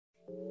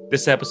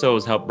This episode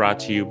was helped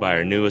brought to you by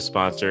our newest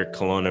sponsor,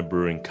 Kelowna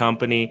Brewing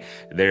Company.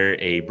 They're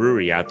a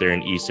brewery out there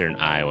in Eastern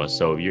Iowa.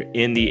 So if you're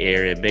in the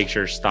area, make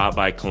sure to stop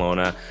by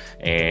Kelowna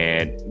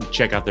and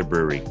check out their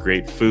brewery.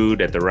 Great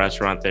food at the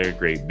restaurant there,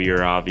 great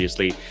beer,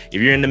 obviously. If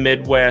you're in the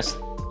Midwest,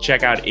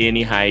 check out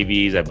any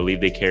Hy-Vees. I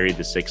believe they carry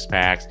the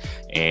 6-packs,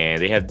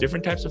 and they have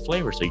different types of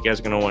flavors. So you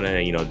guys are going to want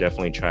to,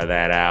 definitely try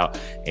that out.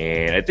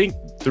 And I think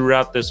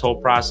throughout this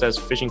whole process,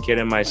 Fishing Kit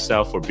and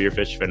myself for Beer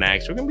Fish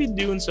Fanatics, we're going to be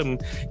doing some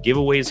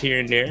giveaways here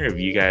and there. If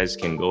you guys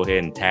can go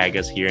ahead and tag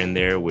us here and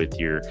there with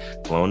your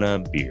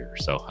Kelowna beer.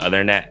 So other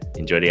than that,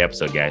 enjoy the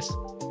episode, guys.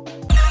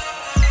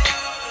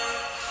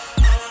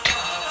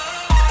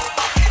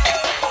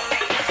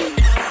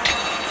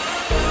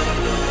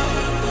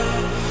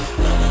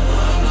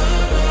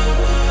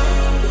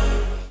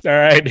 All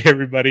right,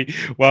 everybody.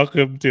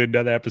 Welcome to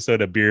another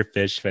episode of Beer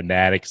Fish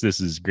Fanatics. This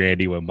is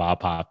Grandy with Ma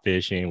Pop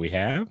Fishing. We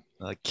have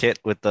Kit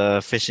with the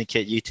Fishing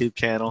Kit YouTube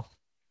channel.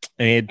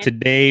 And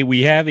today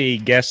we have a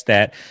guest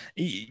that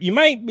you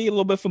might be a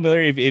little bit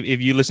familiar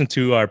if you listen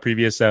to our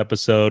previous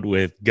episode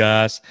with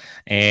Gus.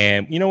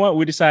 And you know what?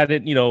 We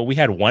decided, we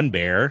had one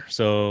bear,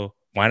 so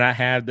why not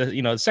have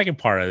the second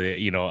part of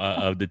it,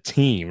 of the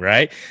team,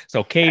 right?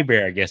 So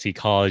K-Bear, I guess he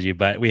calls you,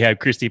 but we have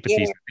Christy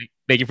Batista. Yeah.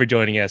 Thank you for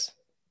joining us.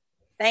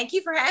 Thank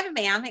you for having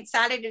me. I'm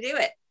excited to do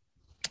it.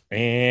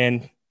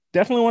 And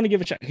definitely want to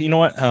give a check. You know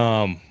what?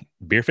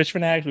 Beer Fish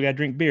Fanatics, we got to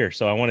drink beer.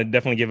 So I want to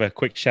definitely give a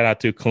quick shout out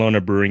to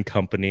Kelowna Brewing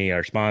Company,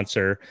 our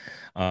sponsor.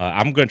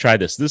 I'm going to try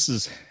this.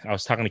 I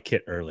was talking to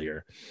Kit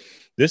earlier.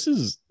 This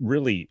is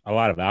really a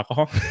lot of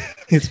alcohol.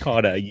 It's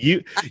called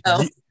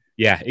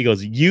yeah, it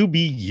goes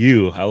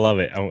UBU. I love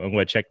it. I'm going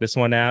to check this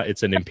one out.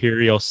 It's an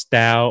Imperial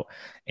Stout,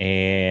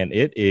 and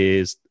it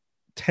is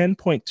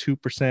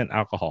 10.2%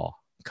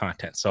 alcohol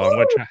content. So I'm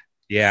going to try.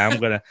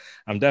 Yeah,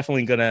 I'm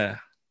definitely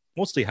gonna.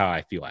 We'll see how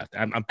I feel after.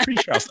 I'm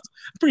pretty sure. I'm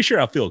pretty sure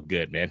I'll feel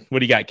good, man. What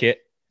do you got, Kit?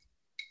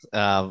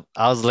 I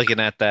was looking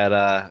at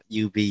that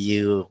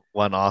UBU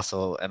one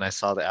also, and I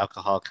saw the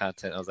alcohol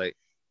content. I was like,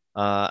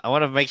 I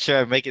want to make sure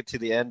I make it to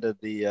the end of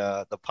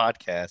the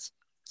podcast.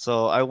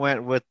 So I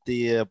went with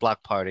the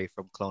Block Party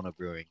from Kelowna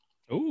Brewing.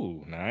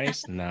 Ooh,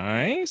 nice.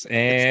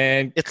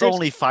 And it's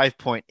only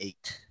 5.8.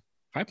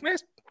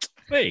 5.8.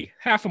 Hey,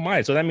 half of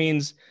mine. So that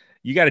means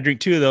you got to drink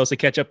 2 of those to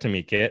catch up to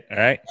me, Kit. All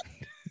right.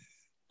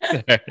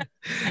 All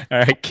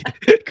right.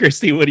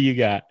 Christy, what do you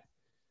got?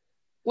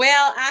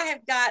 Well, I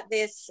have got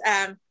this.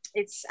 I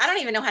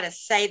don't even know how to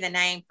say the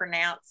name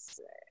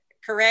pronounced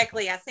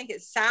correctly. I think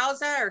it's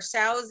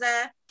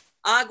Sauza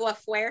Agua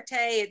Fuerte.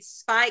 It's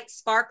spiked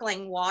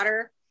sparkling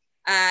water.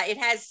 It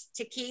has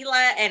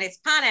tequila and it's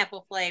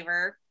pineapple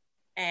flavor.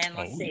 And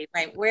let's see.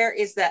 Wait, where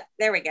is that?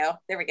 There we go.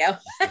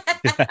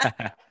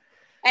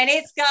 And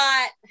it's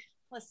got,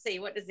 let's see,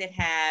 what does it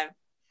have?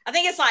 I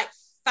think it's like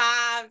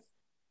 5%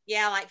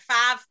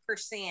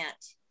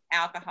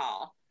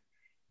 alcohol.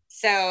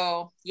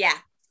 So, yeah.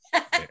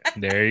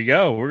 There you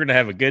go. We're going to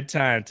have a good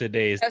time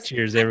today.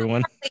 Cheers,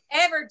 everyone.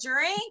 Ever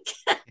drink?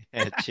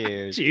 Yeah,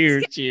 cheers.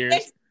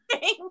 Cheers.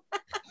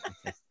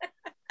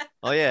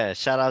 Oh, yeah.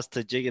 Shout outs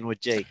to Jigging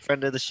with Jake,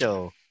 friend of the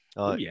show.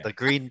 Yeah. The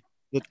green,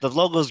 the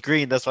logo's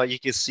green. That's why you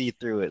can see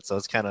through it. So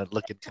it's kind of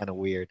looking kind of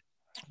weird.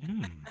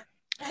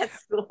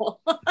 That's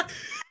cool.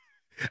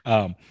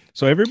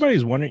 So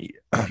everybody's wondering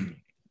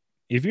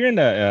if you're in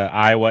the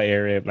Iowa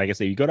area, like I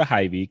said, you go to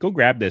Hy-Vee, go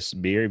grab this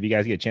beer. If you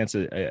guys get a chance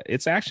to,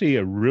 it's actually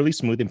a really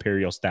smooth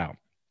Imperial Stout.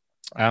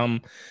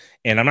 And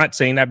I'm not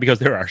saying that because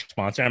they're our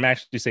sponsor. I'm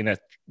actually saying that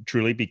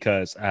truly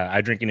because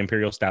I drink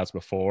Imperial Stouts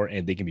before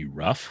and they can be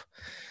rough.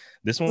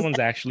 This one's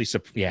actually,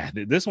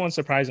 this one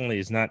surprisingly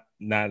is not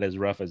as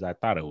rough as I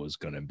thought it was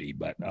going to be.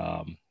 But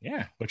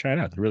yeah, we'll try it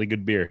out. It's a really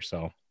good beer.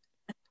 So.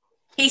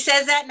 He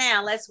says that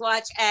now. Let's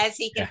watch as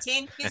he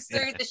continues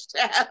through the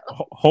show.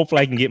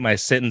 Hopefully I can get my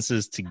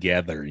sentences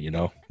together,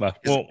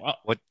 But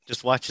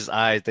just watch his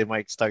eyes. They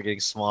might start getting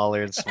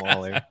smaller and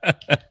smaller.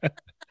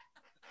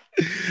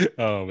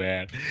 Oh,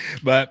 man.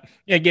 But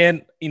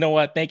again, you know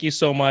what? Thank you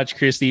so much,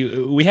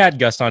 Christy. We had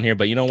Gus on here,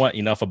 but you know what?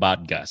 Enough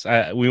about Gus.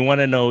 We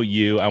want to know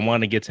you. I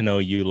want to get to know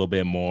you a little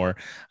bit more.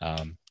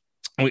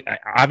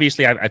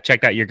 Obviously, I've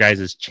checked out your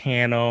guys'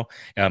 channel.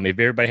 If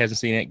everybody hasn't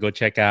seen it, go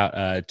check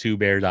out Two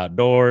Bears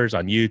Outdoors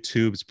on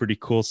YouTube. It's pretty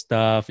cool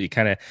stuff. You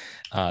kind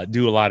of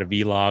do a lot of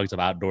vlogs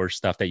of outdoor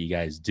stuff that you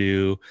guys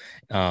do.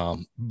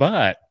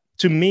 But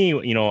to me,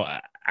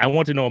 I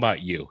want to know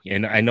about you.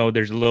 And I know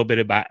there's a little bit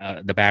about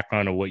the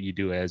background of what you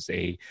do as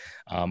a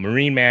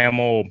marine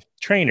mammal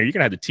trainer. You're going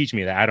to have to teach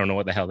me that. I don't know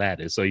what the hell that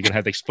is. So you're going to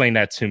have to explain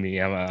that to me.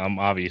 I'm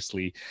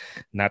obviously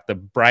not the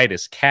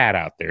brightest cat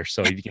out there.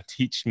 So if you can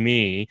teach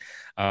me,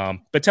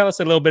 but tell us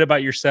a little bit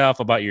about yourself,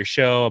 about your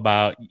show,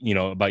 about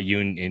you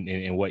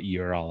and what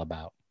you're all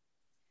about.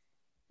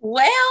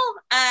 Well,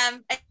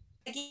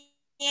 again,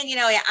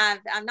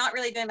 I'm not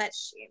really doing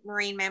much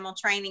marine mammal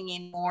training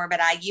anymore, but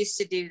I used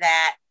to do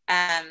that.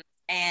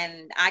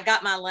 And I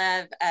got my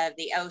love of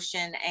the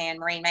ocean and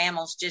marine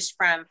mammals just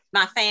from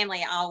my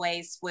family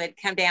always would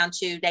come down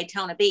to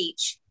Daytona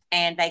Beach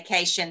and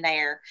vacation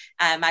there.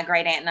 My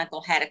great aunt and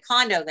uncle had a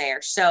condo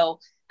there. So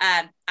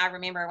I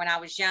remember when I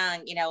was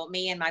young,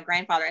 me and my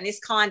grandfather, and this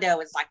condo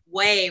is like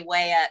way,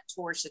 way up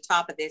towards the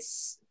top of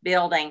this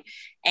building,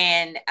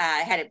 and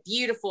had a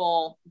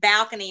beautiful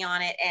balcony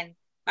on it. And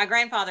my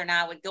grandfather and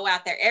I would go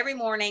out there every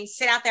morning,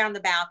 sit out there on the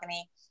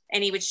balcony,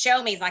 and he would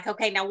show me, he's like,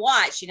 okay, now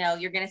watch,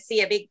 you're going to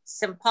see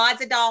some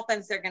pods of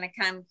dolphins. They're going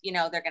to come,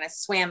 they're going to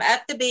swim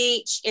up the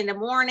beach in the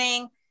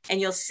morning,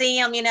 and you'll see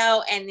them,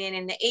 and then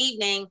in the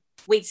evening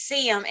we'd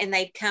see them and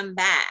they'd come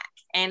back.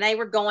 And they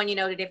were going,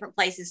 to different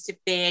places to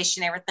fish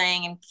and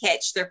everything and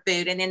catch their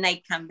food. And then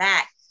they'd come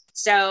back.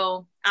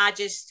 So I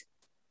just,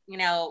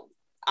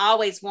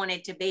 always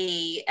wanted to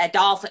be a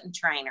dolphin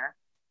trainer.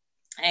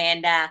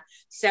 And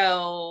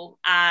so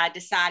I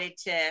decided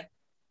to,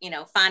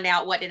 find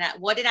out what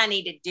did I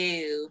need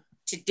to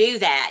do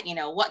that?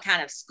 What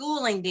kind of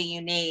schooling do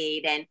you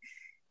need?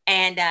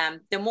 And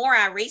the more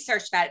I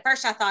researched about it,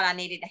 first I thought I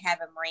needed to have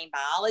a marine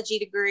biology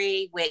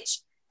degree, which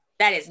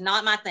that is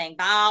not my thing.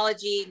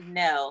 Biology,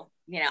 no.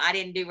 I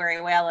didn't do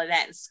very well at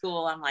that in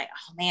school. I'm like,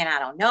 oh man, I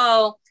don't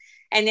know.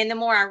 And then the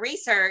more I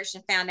researched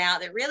and found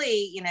out that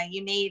really,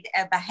 you need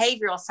a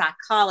behavioral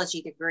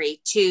psychology degree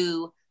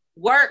to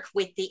work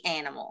with the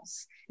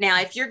animals.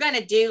 Now, if you're going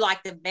to do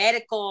like the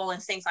medical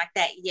and things like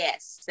that,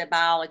 yes, the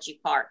biology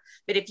part.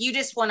 But if you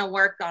just want to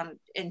work on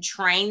and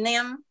train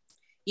them,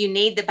 you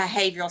need the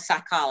behavioral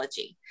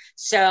psychology.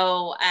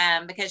 So,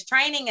 because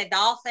training a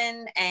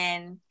dolphin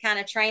and kind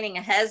of training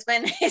a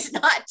husband is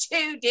not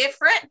too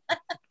different.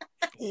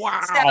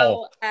 Wow.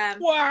 So,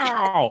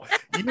 wow.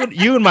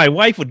 You and my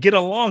wife would get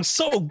along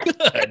so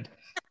good.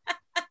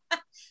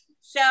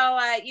 So,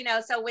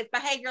 so with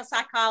behavioral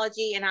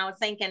psychology, and I was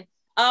thinking,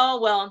 oh,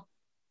 well,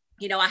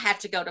 I have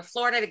to go to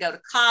Florida to go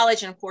to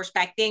college. And of course,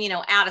 back then,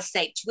 out of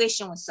state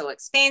tuition was so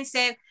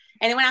expensive.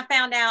 And then when I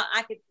found out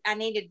I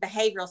needed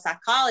behavioral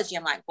psychology,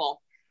 I'm like,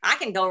 well, I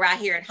can go right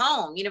here at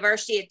home,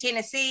 University of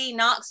Tennessee,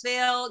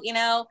 Knoxville,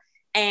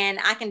 and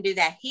I can do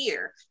that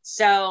here.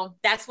 So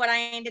that's what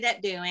I ended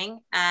up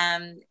doing.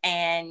 And,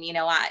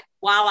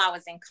 while I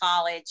was in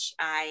college,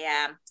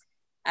 I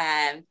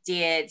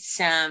did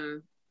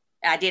an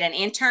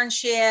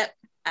internship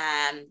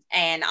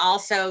and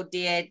also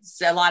did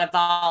a lot of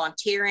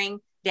volunteering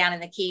down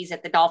in the Keys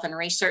at the Dolphin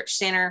Research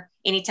Center,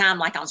 anytime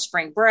like on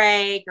spring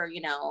break or,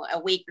 a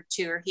week or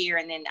two or here.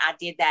 And then I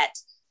did that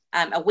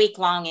a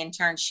month-long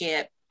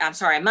internship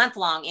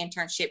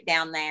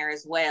down there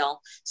as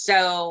well.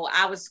 So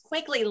I was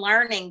quickly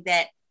learning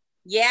that,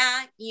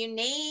 yeah,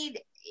 you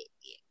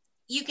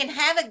can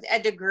have a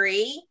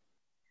degree,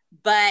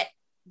 but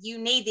you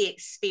need the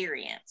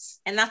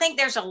experience. And I think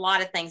there's a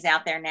lot of things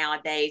out there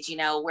nowadays,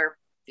 where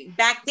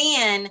back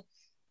then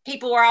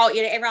people were all,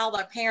 all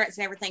their parents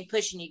and everything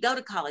pushing you, go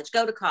to college.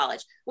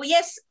 Well,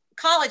 yes,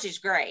 college is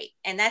great.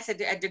 And that's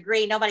a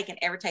degree. Nobody can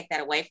ever take that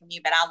away from you.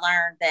 But I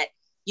learned that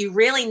you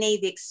really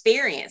need the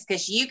experience,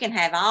 because you can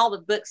have all the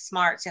book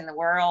smarts in the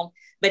world,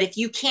 but if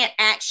you can't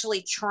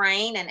actually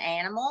train an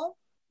animal,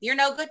 you're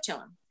no good to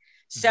them.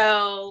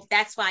 So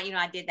that's why,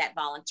 I did that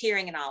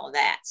volunteering and all of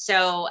that.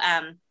 So,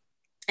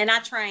 and I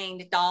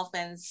trained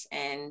dolphins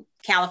and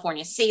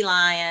California sea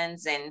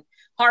lions and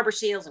harbor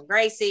seals and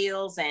gray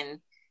seals, and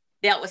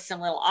dealt with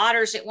some little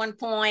otters at one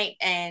point,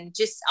 and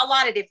just a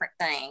lot of different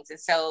things. And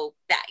so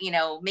that,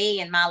 me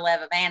and my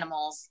love of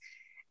animals,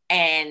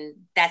 and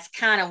that's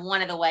kind of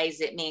one of the ways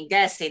that me and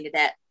Gus ended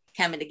up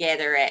coming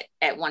together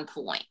at one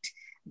point.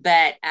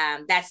 But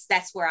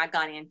that's where I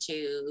got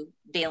into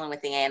dealing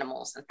with the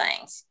animals and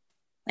things.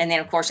 And then,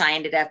 of course, I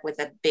ended up with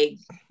a big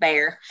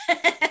bear.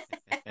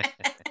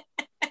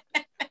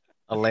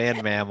 A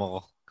land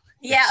mammal.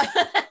 Yeah,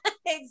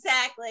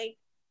 exactly.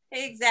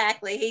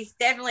 He's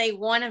definitely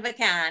one of a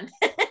kind.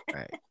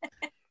 Right.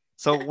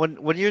 So when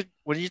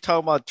you're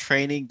talking about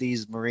training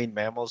these marine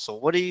mammals, so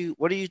what are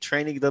you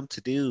training them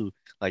to do?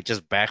 Like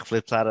just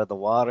backflips out of the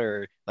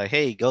water? Like,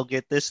 hey, go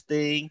get this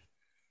thing?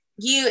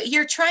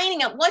 You're training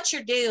them what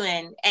you're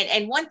doing.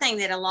 And one thing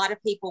that a lot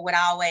of people would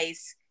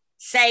always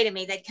say to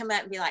me, they'd come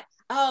up and be like,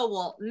 oh,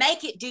 well,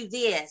 make it do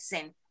this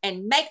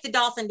and make the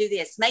dolphin do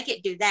this, make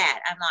it do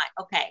that. I'm like,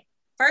 okay,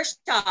 first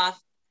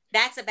off,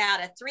 that's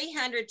about a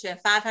 300 to a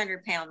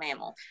 500 pound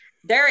mammal.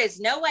 There is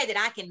no way that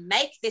I can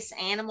make this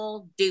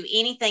animal do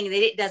anything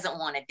that it doesn't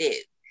want to do.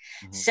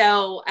 Mm-hmm.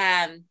 So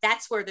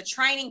that's where the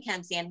training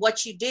comes in.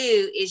 What you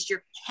do is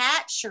you're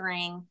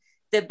capturing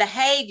the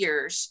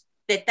behaviors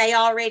that they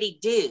already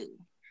do.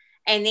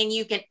 And then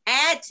you can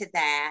add to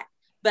that.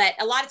 But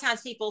a lot of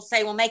times people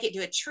say, well, make it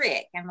do a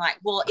trick. I'm like,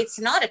 well, it's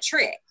not a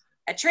trick.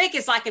 A trick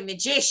is like a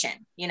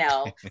magician,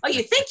 oh,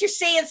 you think you're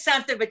seeing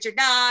something, but you're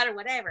not, or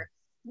whatever.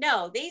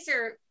 No, these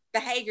are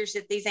behaviors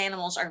that these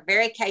animals are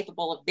very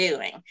capable of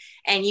doing,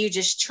 and you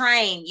just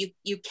train,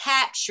 you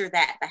capture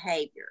that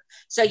behavior.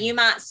 So you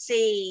might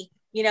see,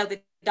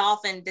 the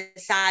dolphin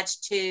decides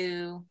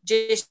to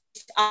just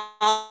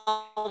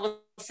all of a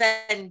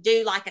sudden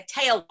do like a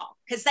tail walk,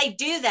 because they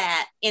do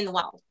that in the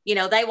wild. You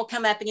know, they will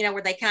come up and, you know,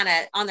 where they kind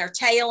of on their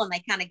tail and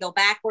they kind of go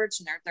backwards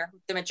and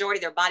the majority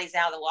of their body's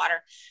out of the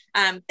water.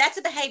 That's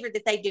a behavior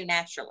that they do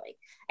naturally.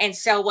 And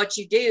so what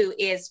you do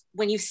is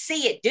when you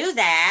see it do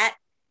that,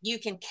 you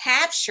can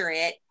capture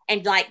it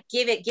and like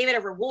give it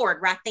a reward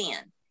right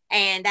then.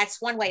 And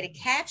that's one way to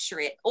capture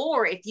it.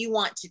 Or if you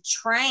want to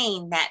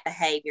train that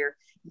behavior,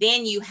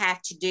 then you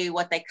have to do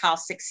what they call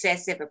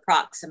successive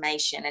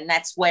approximation. And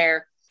that's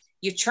where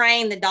you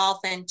train the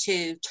dolphin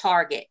to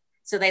target.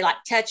 So they like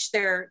touch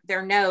their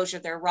nose or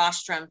their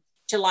rostrum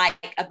to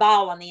like a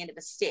ball on the end of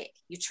a stick.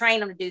 You train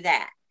them to do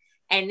that.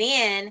 And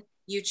then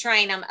you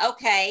train them,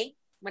 okay,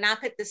 when I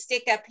put the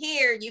stick up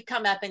here, you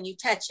come up and you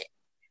touch it.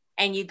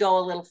 And you go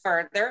a little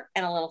further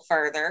and a little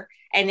further.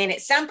 And then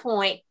at some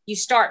point, you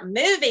start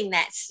moving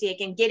that stick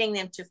and getting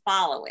them to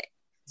follow it.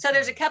 So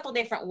there's a couple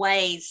different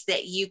ways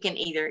that you can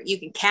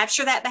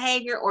capture that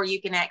behavior, or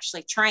you can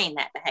actually train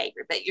that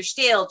behavior. But you're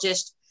still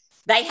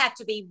they have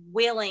to be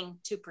willing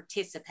to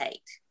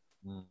participate.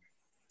 Mm.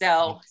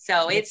 So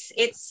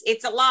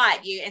it's a lot.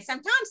 And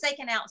sometimes they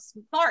can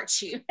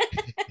outsmart you.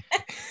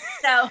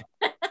 So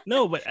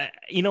no, but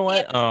you know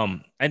what?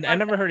 I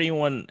never heard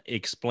anyone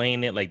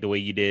explain it like the way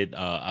you did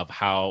of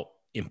how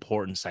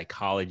important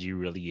psychology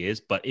really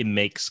is, but it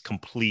makes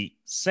complete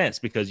sense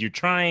because you're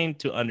trying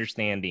to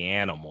understand the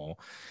animal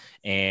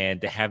and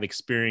to have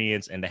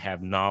experience and to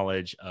have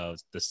knowledge of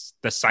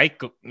the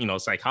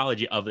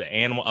psychology of the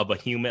animal, of a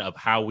human, of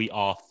how we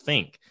all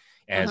think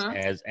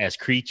as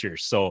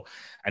creatures. So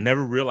I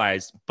never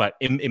realized, but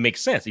it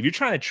makes sense. If you're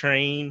trying to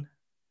train,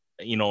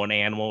 an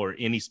animal or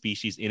any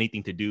species,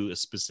 anything to do a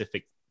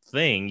specific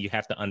thing, you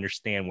have to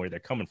understand where they're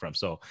coming from.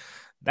 So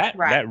that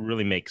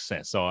really makes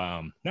sense. So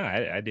no,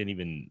 I didn't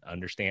even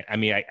understand. I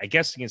mean, I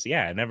guess you can say,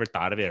 I never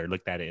thought of it or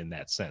looked at it in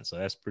that sense. So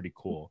that's pretty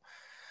cool.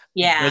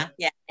 Yeah.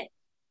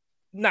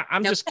 No,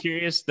 I'm just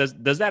curious.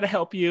 Does that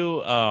help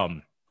you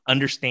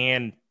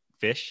understand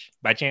fish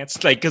by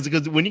chance? Like,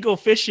 because when you go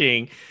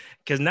fishing,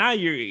 because now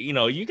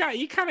you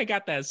kind of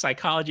got that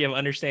psychology of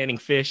understanding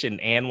fish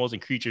and animals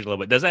and creatures a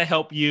little bit. Does that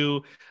help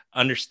you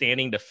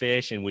understanding the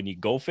fish and when you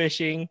go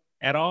fishing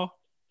at all?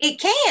 It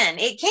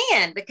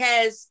can,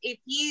 because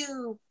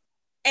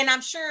and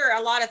I'm sure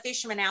a lot of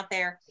fishermen out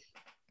there,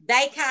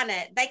 they kind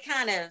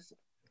of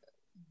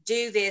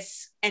do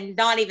this and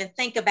not even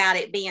think about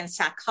it being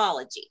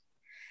psychology.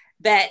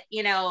 But,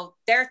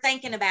 they're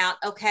thinking about,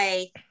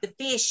 okay, the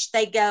fish,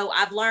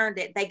 I've learned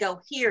that they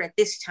go here at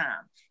this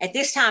time. At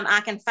this time,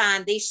 I can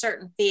find these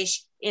certain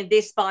fish in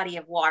this body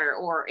of water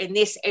or in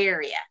this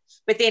area.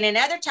 But then in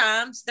other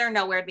times, they're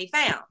nowhere to be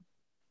found,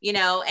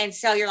 and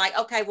so you're like,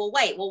 okay,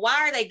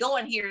 why are they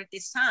going here at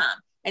this time?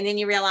 And then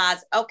you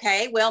realize,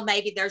 okay, well,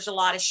 maybe there's a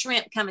lot of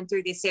shrimp coming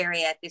through this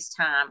area at this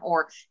time,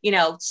 or,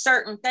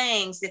 certain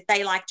things that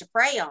they like to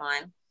prey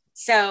on.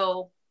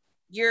 So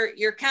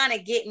you're kind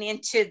of getting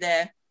into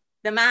the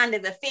mind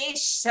of the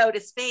fish, so to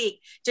speak,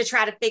 to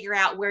try to figure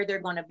out where they're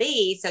going to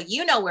be. So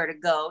you know where to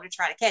go to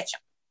try to catch them.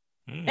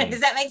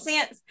 Does that make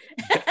sense?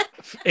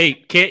 Hey,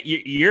 Kit,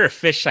 you're a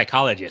fish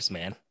psychologist,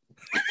 man.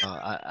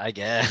 I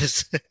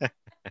guess.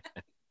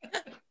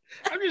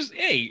 I'm just,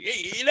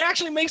 it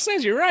actually makes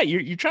sense. You're right.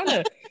 You're trying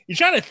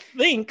to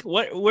think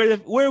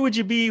where would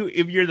you be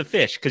if you're the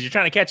fish, because you're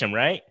trying to catch them,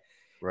 right?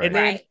 Right.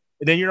 And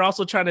then you're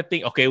also trying to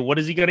think, okay, what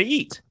is he gonna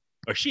eat,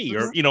 or she,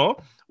 or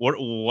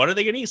what are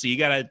they gonna eat? So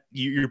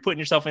you're putting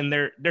yourself in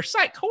their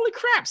psych. Holy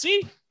crap!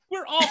 See,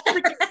 we're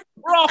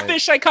all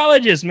fish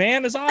psychologists,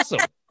 man. It's awesome.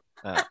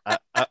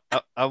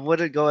 I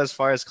wouldn't go as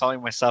far as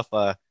calling myself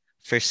a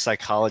fish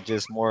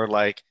psychologist. More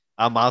like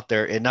I'm out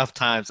there enough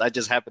times. I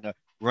just happen to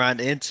run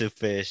into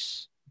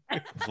fish.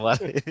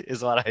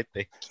 is what I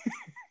think.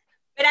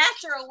 But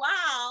after a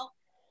while,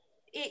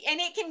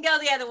 it can go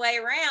the other way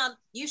around.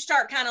 You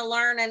start kind of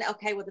learning,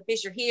 okay, well, the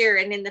fish are here,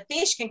 and then the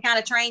fish can kind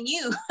of train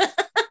you.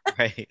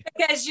 Right.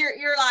 Because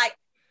you're like,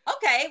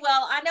 okay,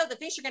 well, I know the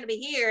fish are going to be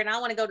here and I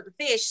want to go to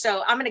the fish,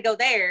 so I'm going to go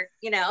there,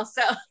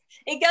 so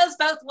it goes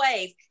both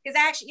ways. Because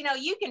actually,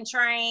 you can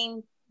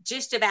train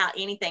just about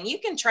anything. You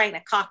can train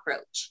a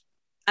cockroach.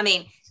 I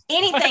mean,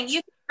 anything.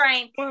 You can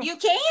train.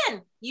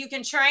 You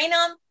can train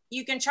them.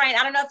 You can train.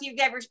 I don't know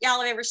if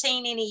y'all have ever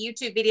seen any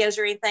YouTube videos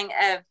or anything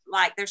of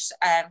like there's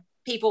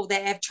people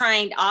that have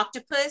trained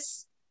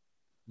octopus.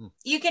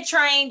 You could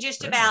train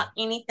just about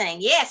anything.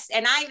 Yes.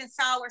 And I even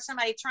saw where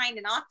somebody trained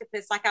an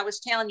octopus, like I was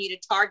telling you,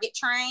 to target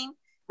train,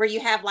 where you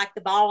have like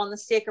the ball on the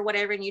stick or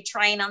whatever, and you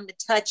train them to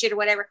touch it or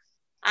whatever.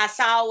 I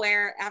saw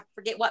where, I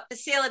forget what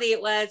facility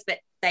it was, but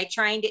they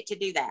trained it to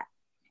do that.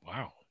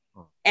 Wow.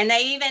 And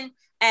they even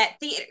at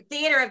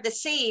Theater of the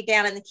Sea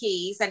down in the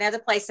Keys, another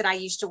place that I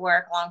used to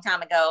work a long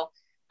time ago,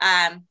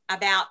 I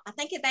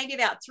think it may be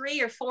about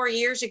 3 or 4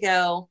 years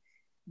ago,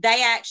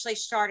 they actually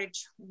started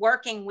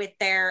working with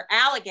their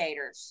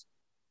alligators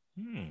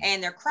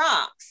and their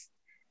crocs.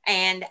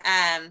 And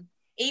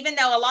even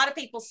though a lot of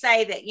people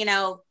say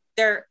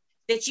that,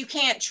 that you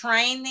can't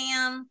train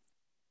them,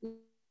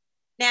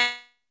 now,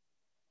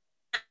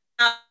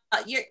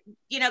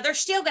 they're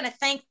still going to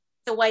think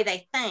the way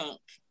they think,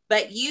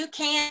 but you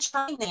can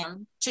train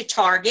them to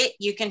target.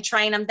 You can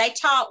train them. They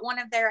taught one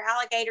of their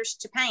alligators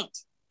to paint.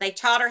 They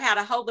taught her how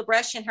to hold the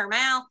brush in her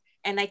mouth,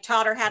 and they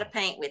taught her how to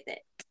paint with it.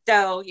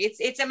 So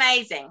it's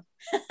amazing.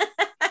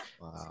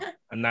 Wow.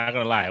 I'm not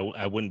gonna lie,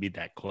 I wouldn't be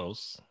that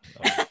close.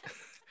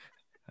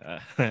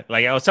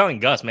 Like I was telling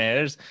Gus, man,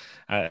 there's,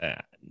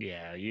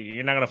 yeah,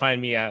 you're not gonna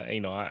find me. I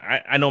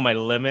know my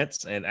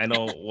limits, and I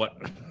know what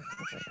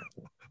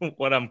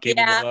what I'm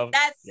capable of.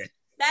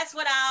 That's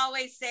what I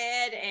always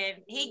said, and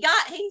he's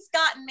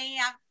gotten me.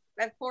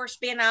 I've of course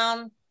been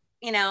on,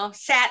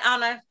 sat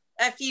on a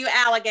few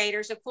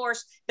alligators. Of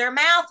course, their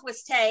mouth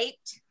was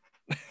taped.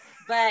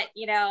 But,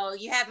 you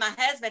have my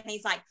husband, and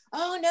he's like,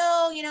 oh,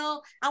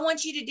 no, I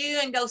want you to do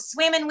and go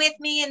swimming with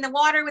me in the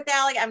water with the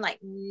alligator. I'm like,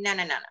 no.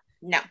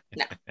 Not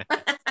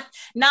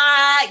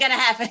going to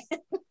happen.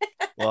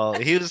 Well,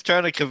 he was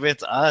trying to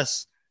convince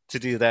us to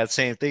do that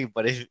same thing.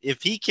 But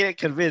if he can't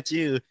convince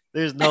you,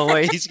 there's no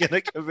way he's going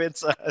to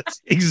convince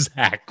us.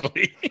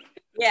 Exactly.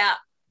 Yeah.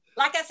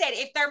 Like I said,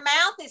 if their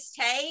mouth is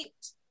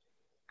taped,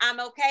 I'm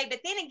okay. But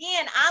then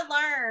again, I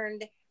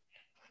learned,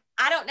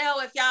 I don't know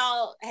if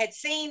y'all had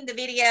seen the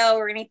video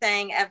or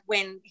anything of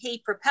when he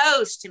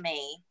proposed to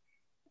me,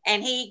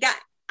 and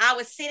I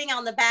was sitting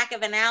on the back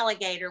of an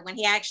alligator when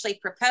he actually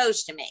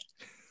proposed to me.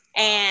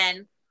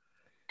 And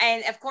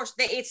of course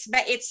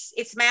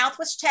its mouth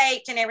was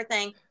taped and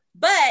everything,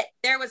 but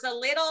there was a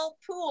little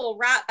pool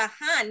right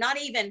behind, not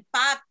even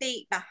 5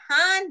 feet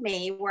behind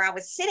me where I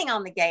was sitting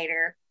on the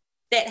gator,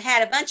 that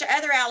had a bunch of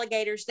other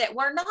alligators that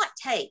were not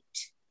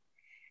taped.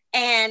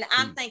 And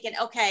I'm thinking,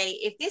 okay,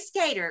 if this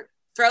gator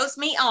throws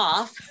me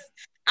off,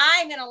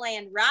 I'm going to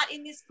land right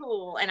in this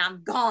pool and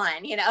I'm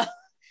gone,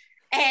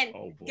 And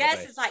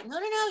Gus is like, no.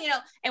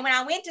 And when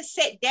I went to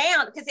sit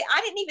down, because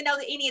I didn't even know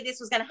that any of this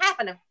was going to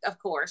happen, of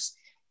course.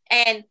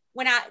 And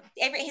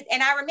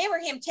I remember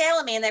him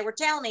telling me, and they were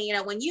telling me,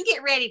 when you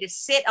get ready to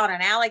sit on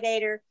an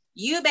alligator,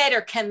 you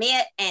better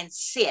commit and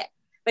sit.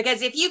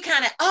 Because if you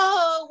kind of,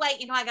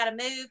 wait, I got to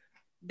move,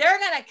 they're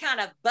going to kind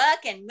of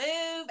buck and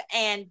move.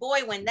 And boy,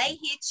 when they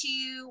hit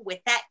you with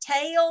that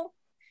tail,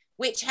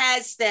 which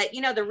has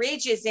the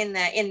ridges in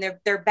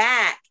their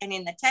back and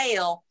in the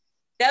tail,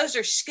 those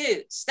are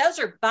scutes. Those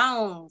are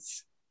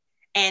bones,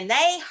 and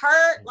they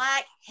hurt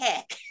like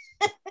heck.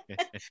 And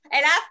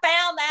I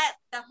found that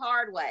the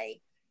hard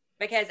way,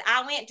 because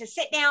I went to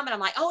sit down, but I'm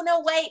like, oh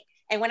no, wait.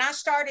 And when I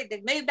started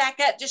to move back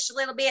up just a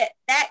little bit,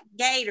 that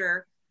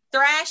gator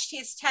thrashed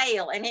his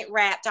tail, and it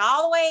wrapped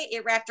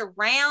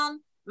around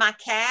my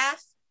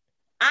calf.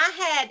 I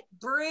had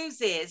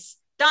bruises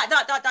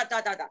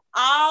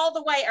all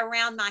the way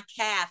around my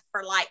calf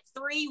for like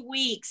 3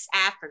 weeks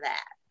after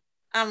that.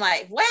 I'm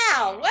like,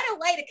 wow, what a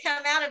way to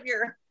come out of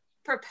your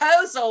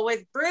proposal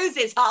with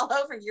bruises all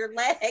over your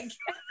leg.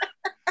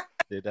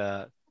 Did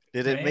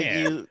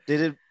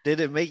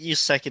it make you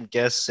second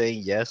guess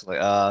saying yes? Like,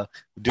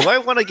 do I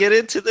want to get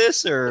into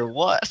this or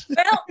what?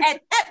 Well,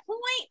 at that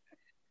point,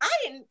 I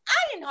didn't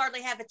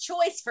hardly have a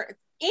choice for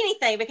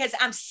anything, because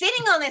I'm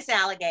sitting on this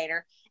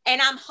alligator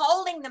and I'm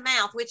holding the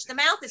mouth, which the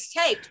mouth is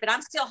taped, but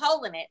I'm still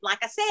holding it.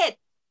 Like I said,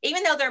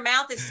 even though their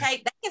mouth is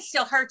taped, they can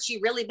still hurt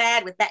you really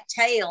bad with that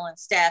tail and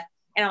stuff.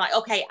 And I'm like,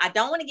 okay, I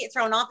don't want to get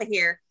thrown off of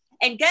here.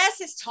 And Gus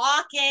is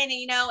talking,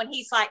 and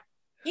he's like,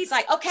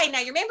 okay, now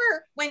you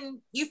remember when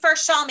you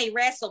first saw me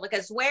wrestle?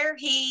 Because where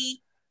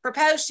he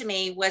proposed to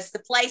me was the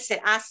place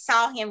that I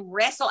saw him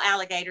wrestle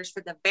alligators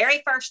for the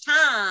very first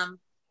time,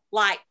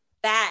 like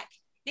back.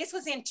 This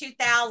was in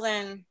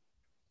 2000,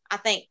 I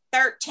think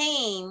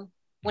 13,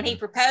 when he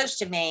proposed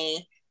to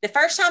me. The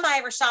first time I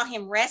ever saw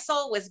him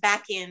wrestle was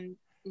back in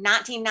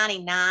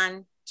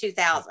 1999,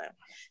 2000.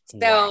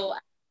 So, wow.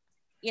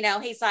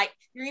 He's like,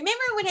 you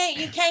remember when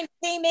you came to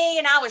see me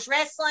and I was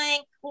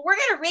wrestling? Well, we're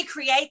going to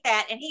recreate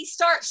that. And he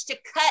starts to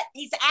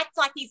acts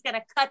like he's going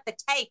to cut the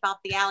tape off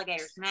the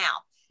alligator's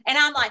mouth. And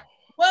I'm like,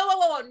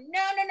 whoa,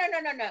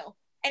 no.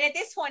 And at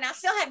this point, I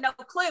still have no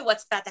clue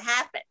what's about to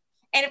happen.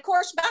 And of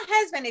course, my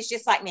husband is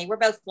just like me. We're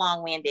both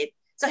long-winded.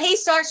 So he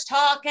starts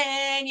talking,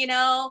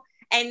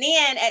 and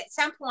then at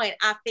some point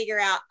I figure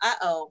out,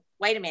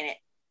 wait a minute.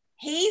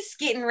 He's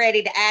getting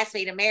ready to ask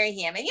me to marry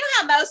him. And you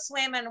know how most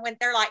women, when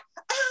they're like,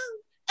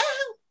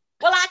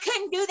 well, I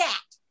couldn't do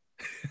that.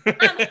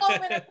 I'm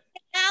holding an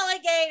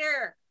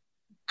alligator.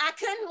 I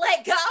couldn't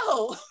let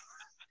go.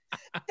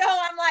 So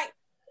I'm like,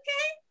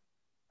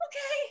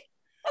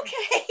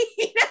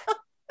 okay.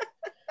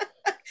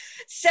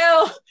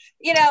 So,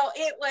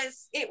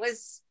 it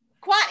was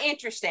quite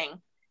interesting,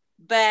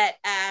 but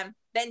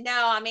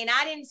no, I mean,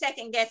 I didn't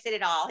second guess it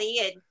at all.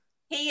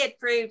 He had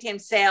proved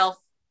himself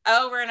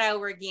over and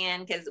over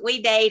again, because we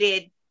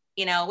dated,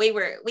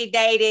 we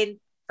dated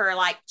for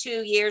like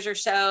 2 years or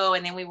so,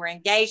 and then we were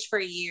engaged for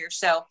a year.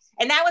 So,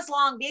 and that was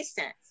long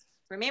distance.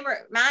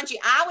 Remember, mind you,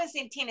 I was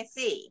in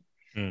Tennessee.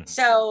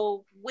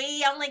 So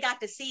we only got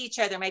to see each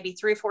other maybe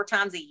 3 or 4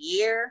 times a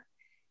year.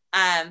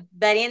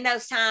 But in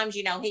those times,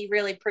 he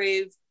really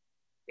proved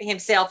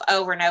himself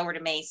over and over to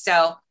me.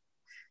 So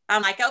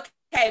I'm like,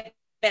 okay,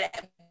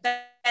 but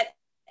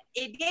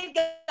it did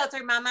go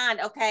through my mind.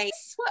 Okay,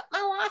 this is what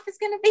my life is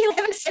going to be,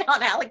 living to sit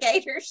on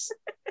alligators.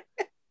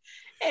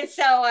 And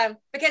so,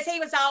 because he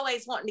was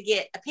always wanting to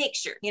get a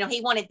picture,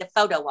 he wanted the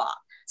photo op.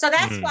 So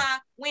that's why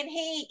when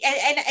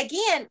and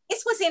again,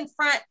 this was in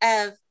front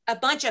of a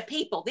bunch of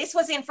people. This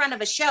was in front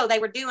of a show. They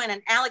were doing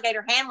an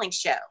alligator handling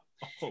show.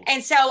 Oh.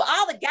 And so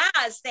all the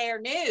guys there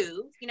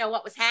knew,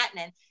 what was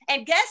happening.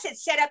 And Gus had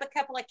set up a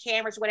couple of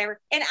cameras, whatever.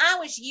 And I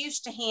was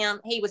used to him.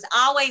 He was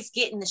always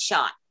getting the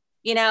shot.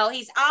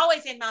 He's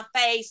always in my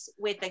face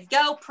with a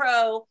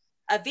GoPro,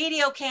 a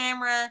video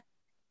camera.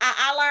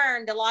 I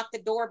learned to lock the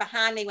door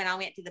behind me when I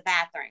went to the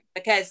bathroom,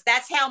 because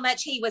that's how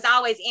much he was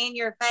always in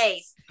your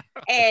face.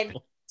 And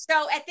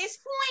so at this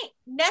point,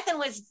 nothing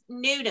was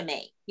new to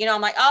me.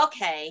 I'm like,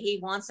 okay, he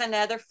wants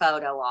another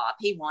photo op.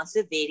 He wants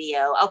a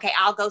video. Okay,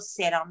 I'll go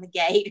sit on the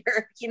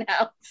gator,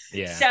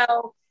 Yeah.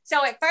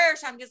 So at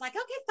first I'm just like,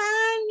 okay,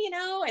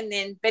 fine, and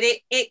then, but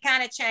it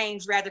kind of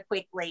changed rather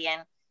quickly.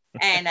 And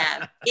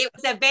it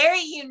was a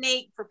very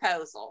unique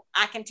proposal.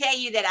 I can tell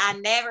you that I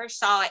never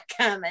saw it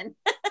coming.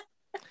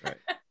 Right.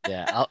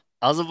 Yeah.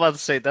 I was about to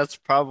say that's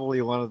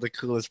probably one of the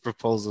coolest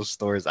proposal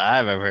stories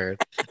I've ever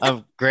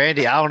heard.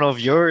 Grandy, I don't know if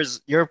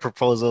your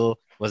proposal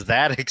was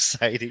that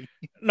exciting.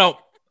 No.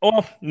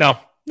 Oh, no,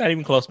 not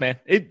even close, man.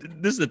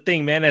 This is the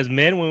thing, man. As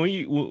men,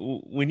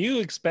 when you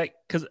expect,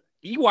 because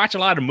you watch a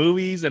lot of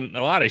movies and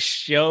a lot of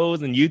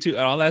shows and YouTube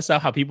and all that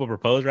stuff, how people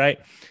propose, right?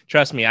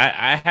 Trust me,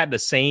 I had the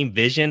same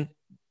vision.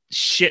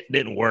 Shit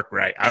didn't work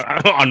right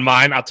on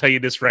mine. I'll tell you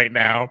this right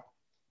now.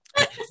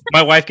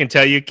 My wife can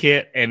tell you,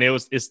 Kit, and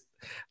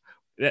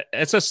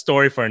it's a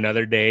story for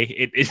another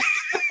day.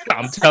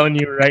 I'm telling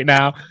you right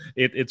now,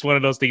 it's one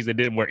of those things that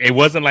didn't work. It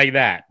wasn't like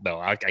that, though.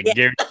 I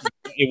guarantee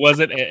it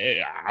wasn't.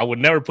 I would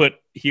never put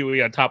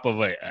Huey on top of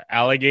an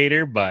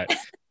alligator, but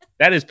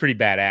that is pretty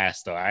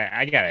badass, though.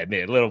 I gotta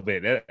admit, a little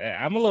bit.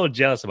 I'm a little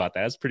jealous about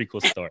that. That's a pretty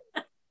cool story.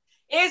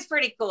 It is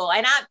pretty cool,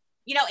 and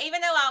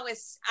even though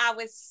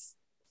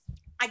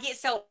I get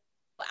so.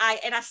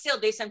 I still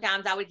do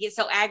sometimes. I would get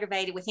so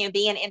aggravated with him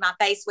being in my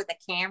face with a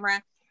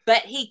camera,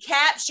 but he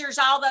captures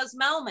all those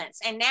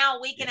moments. And now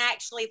we can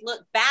actually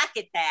look back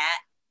at that,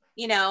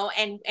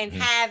 and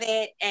have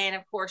it. And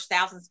of course,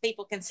 thousands of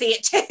people can see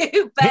it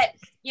too, but,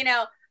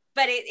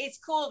 it's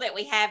cool that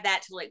we have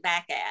that to look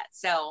back at.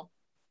 So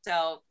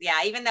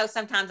yeah, even though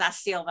sometimes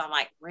I'm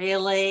like,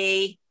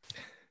 really,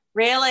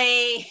 and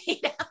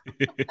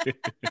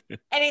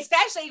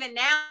especially even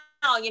now,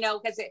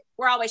 because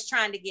we're always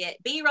trying to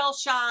get B-roll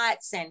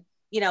shots and,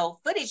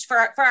 footage for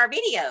our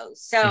videos.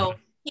 So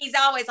he's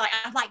always like,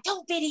 I'm like,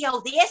 don't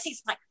video this.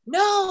 He's like,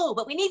 no,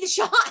 but we need the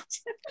shot.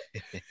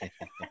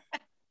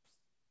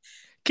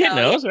 Kit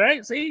knows,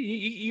 right? See,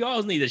 you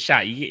always need a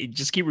shot. You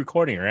just keep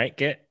recording, right,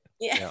 Kit?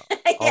 Yeah.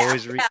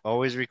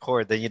 Always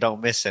record, then you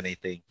don't miss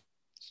anything.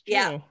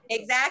 Yeah,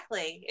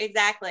 exactly.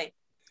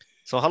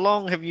 So how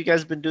long have you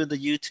guys been doing the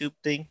YouTube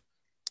thing?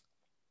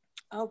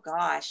 Oh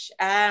gosh.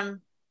 I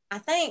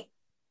think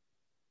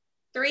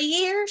 3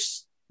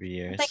 years. 3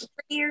 years. I think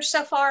 3 years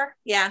so far.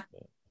 Yeah.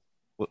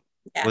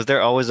 Was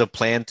there always a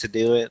plan to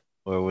do it,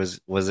 or was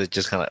it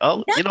just kind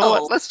of no. You know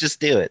what? Let's just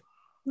do it.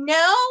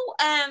 No.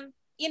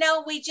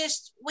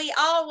 We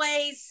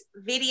always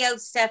videoed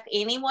stuff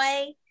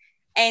anyway,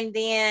 and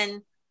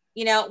then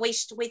we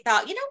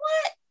thought, you know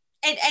what?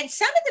 And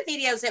some of the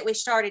videos that we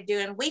started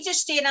doing, we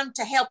just did them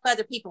to help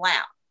other people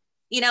out.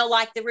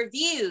 Like the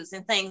reviews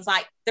and things,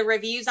 like the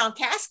reviews on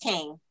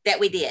KastKing that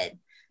we did.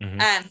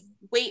 Mm-hmm.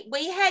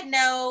 We had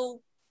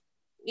no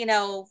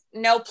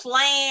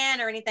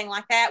plan or anything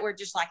like that. We're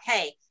just like,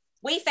 hey,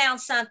 we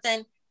found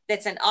something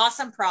that's an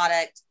awesome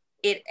product.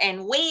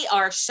 And we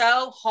are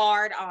so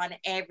hard on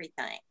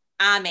everything.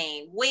 I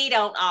mean, we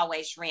don't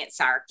always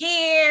rinse our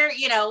gear.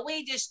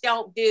 We just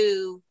don't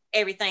do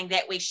everything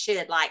that we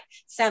should, like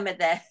some of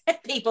the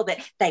people that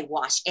they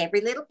wash every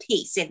little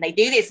piece and they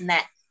do this and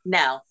that.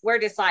 No, we're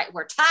just like,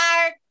 we're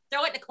tired,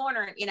 throw it in the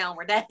corner and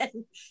we're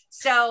done.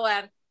 So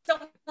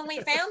when we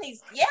found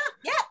these,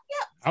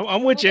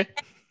 I'm with you.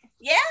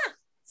 Yeah.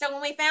 So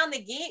when we found the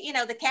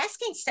the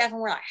KastKing stuff, and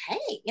we're like,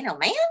 hey,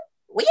 man,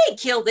 we ain't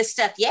killed this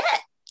stuff yet,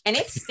 and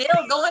it's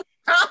still going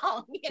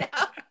strong,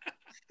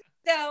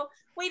 So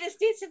we just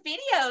did some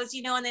videos,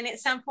 and then at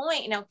some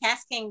point,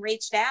 KastKing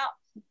reached out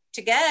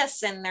to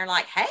Gus, and they're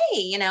like,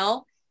 hey,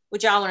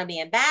 would y'all want to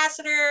be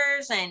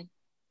ambassadors? And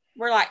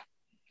we're like,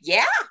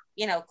 yeah,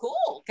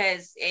 cool.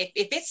 Because if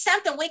it's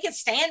something we can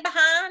stand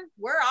behind,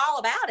 we're all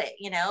about it,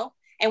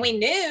 And we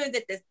knew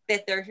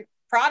that their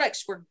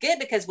products were good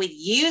because we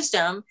used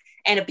them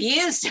and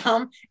abused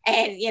them,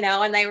 and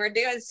and they were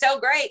doing so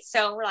great.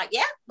 So we're like,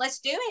 yeah, let's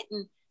do it.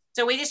 And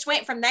so we just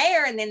went from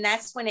there, and then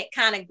that's when it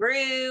kind of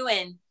grew,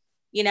 and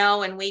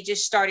and we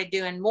just started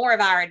doing more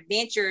of our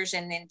adventures,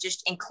 and then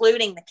just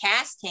including the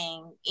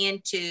KastKing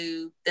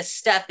into the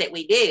stuff that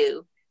we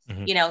do.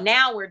 Mm-hmm.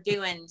 Now we're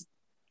doing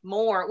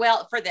more.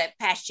 Well, for the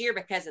past year,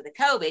 because of the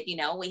COVID,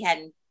 we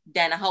hadn't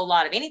done a whole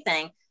lot of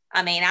anything.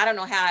 I mean, I don't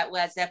know how it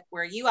was up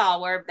where you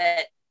all were,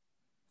 but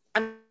I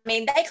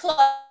mean, they closed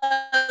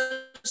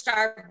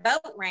our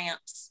boat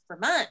ramps for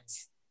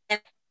months. And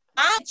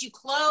why did you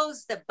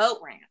close the boat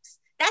ramps?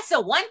 That's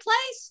the one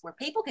place where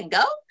people can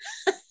go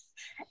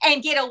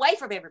and get away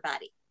from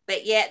everybody.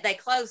 But yet they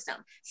closed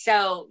them.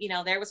 So,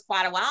 there was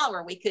quite a while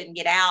where we couldn't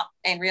get out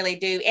and really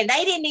do. And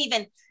they didn't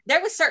even,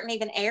 there was certain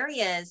even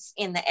areas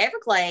in the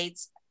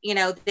Everglades,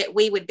 that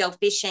we would go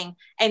fishing,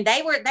 and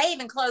they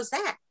even closed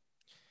that.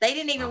 They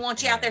didn't even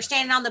want you out there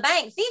standing on the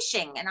bank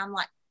fishing. And I'm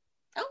like,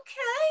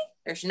 okay,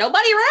 there's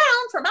nobody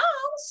around for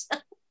miles,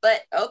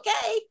 but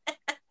okay.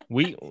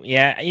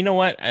 You know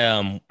what?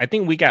 I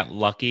think we got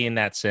lucky in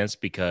that sense,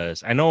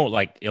 because I know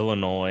like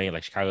Illinois,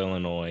 like Chicago,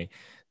 Illinois,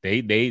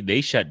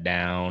 they shut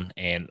down,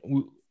 and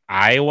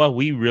Iowa,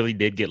 we really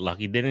did get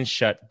lucky. They didn't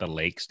shut the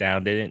lakes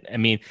down. I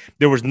mean,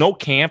 there was no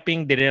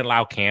camping. They didn't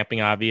allow camping,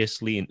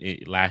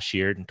 obviously, last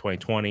year in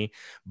 2020.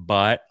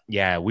 But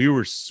yeah, we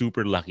were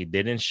super lucky.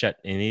 They didn't shut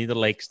any of the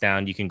lakes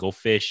down. You can go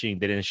fishing.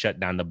 They didn't shut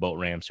down the boat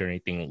ramps or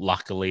anything,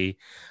 luckily.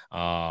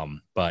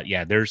 But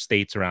yeah, there's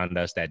states around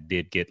us that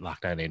did get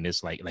locked down. And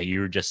it's like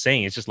you were just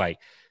saying, it's just like,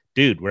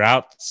 dude, we're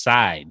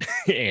outside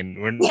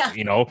and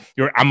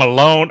I'm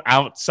alone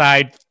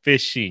outside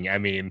fishing. I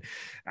mean,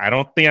 I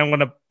don't think I'm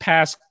going to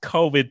pass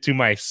COVID to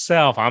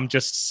myself. I'm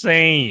just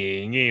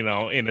saying,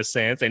 in a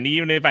sense. And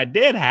even if I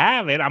did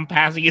have it, I'm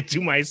passing it to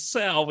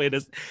myself.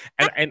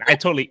 And I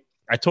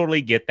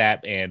totally get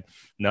that. And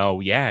no,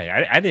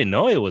 yeah, I didn't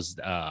know it was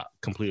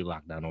completely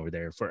locked down over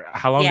there. For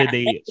how long did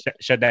they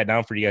shut that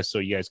down for you guys, so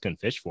you guys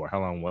couldn't fish for?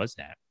 How long was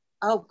that?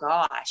 Oh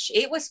gosh,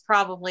 it was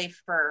probably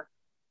for,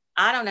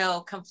 I don't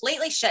know,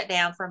 completely shut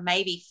down for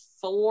maybe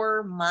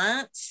 4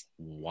 months.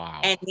 Wow.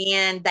 And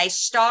then they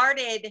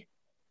started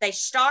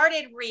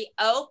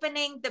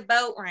reopening the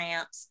boat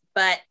ramps,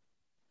 but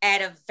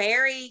at a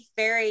very,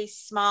 very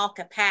small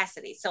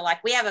capacity. So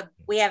like we have a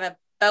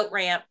boat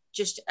ramp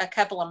just a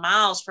couple of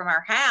miles from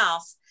our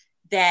house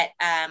that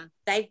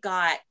they've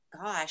got,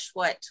 gosh,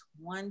 what,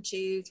 1,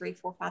 2, 3,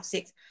 4, 5,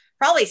 6,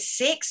 probably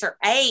 6 or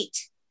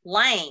 8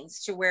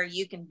 lanes to where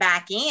you can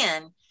back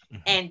in. Mm-hmm.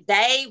 And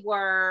they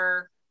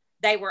were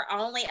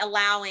only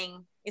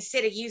allowing,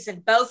 instead of using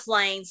both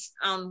lanes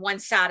on one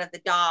side of the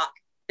dock,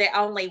 they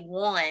only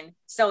one.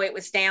 So it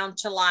was down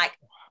to like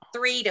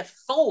 3 to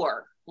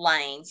 4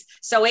 lanes.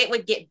 So it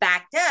would get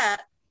backed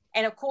up.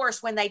 And of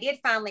course, when they did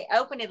finally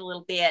open it a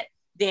little bit,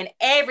 then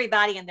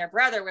everybody and their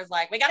brother was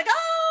like, we got to go,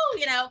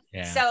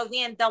 Yeah. So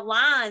then the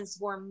lines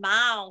were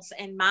miles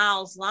and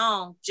miles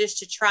long just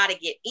to try to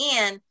get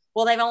in.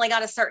 Well, they've only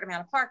got a certain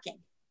amount of parking.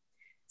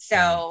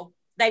 So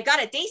they've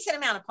got a decent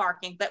amount of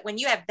parking, but when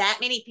you have that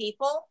many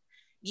people,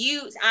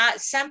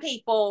 some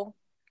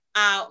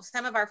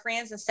of our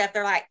friends and stuff,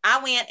 they're like,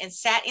 I went and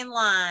sat in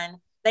line.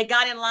 They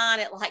got in line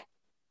at like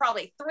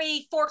probably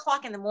 3, 4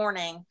 o'clock in the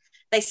morning.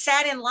 They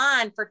sat in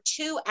line for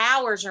 2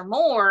 hours or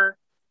more.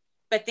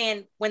 But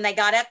then when they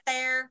got up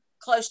there,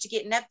 close to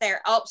getting up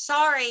there, oh,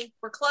 sorry,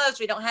 we're closed.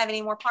 We don't have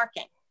any more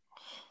parking.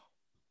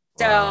 Wow.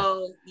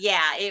 So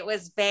yeah, it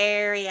was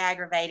very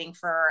aggravating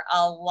for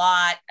a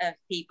lot of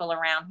people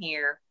around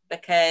here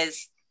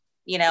because,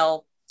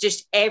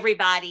 just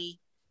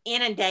everybody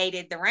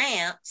inundated the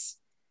ramps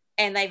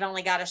and they've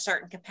only got a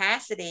certain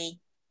capacity.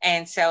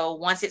 And so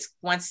once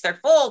they're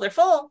full, they're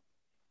full,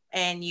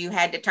 and you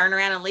had to turn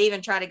around and leave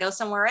and try to go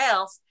somewhere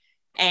else.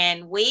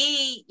 And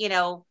we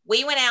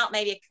went out,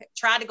 maybe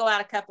tried to go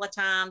out a couple of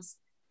times.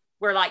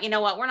 We're like, you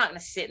know what, we're not going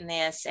to sit in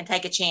this and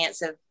take a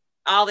chance of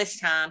all this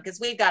time, because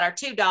we've got our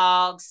 2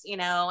 dogs,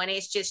 and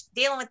it's just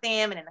dealing with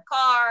them and in the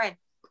car.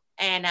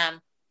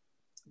 And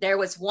there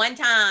was one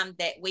time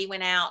that we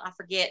went out, I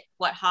forget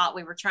what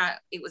we were trying,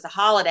 it was a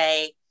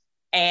holiday,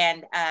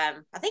 and I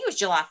think it was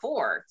July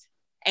 4th.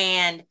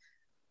 And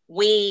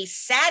we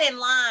sat in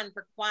line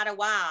for quite a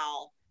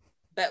while,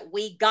 but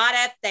we got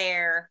up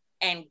there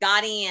and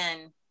got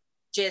in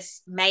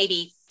just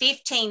maybe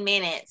 15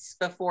 minutes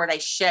before they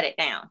shut it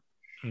down.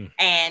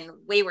 And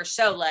we were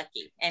so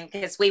lucky, and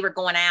because we were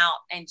going out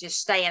and just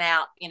staying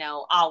out,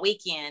 all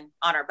weekend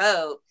on our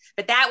boat.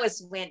 But that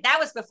was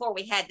before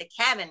we had the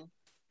cabin,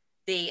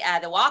 the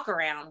walk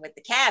around with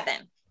the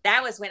cabin.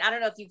 That was when, I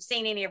don't know if you've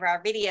seen any of our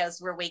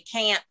videos where we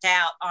camped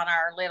out on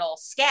our little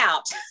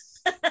Scout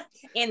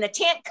in the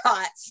tent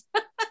cots.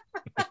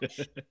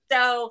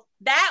 So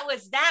that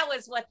was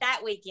what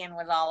that weekend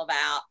was all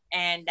about.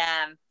 And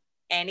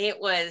it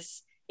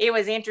was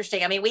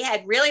interesting. I mean, we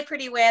had really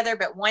pretty weather,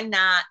 but one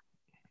night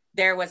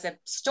there was a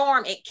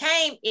storm.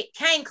 It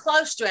came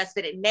close to us,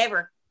 but it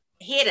never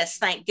hit us,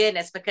 thank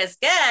goodness, because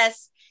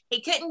Gus, he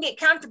couldn't get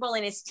comfortable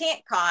in his tent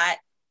cot.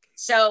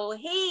 So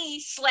he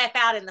slept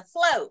out in the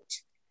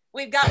float.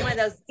 We've got one of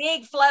those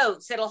big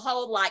floats that'll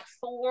hold like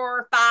 4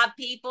 or 5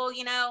 people,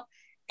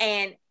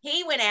 and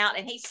he went out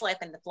and he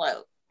slept in the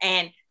float.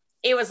 And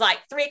it was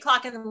like 3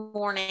 o'clock in the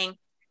morning,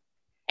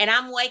 and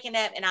I'm waking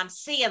up and I'm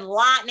seeing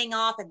lightning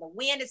off and the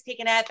wind is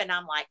picking up, and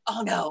I'm like,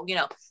 oh no,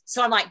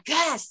 so I'm like,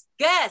 Gus,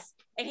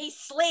 and he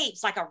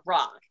sleeps like a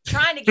rock,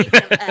 trying to get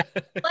him up.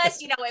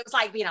 Plus, it was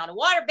like being on a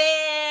water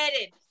bed,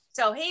 and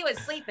so he was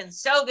sleeping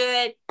so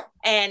good.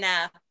 And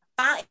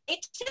finally,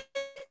 it took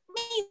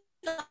me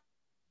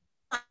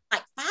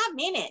like 5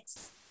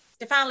 minutes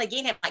to finally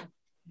get him like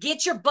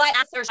get your butt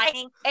out there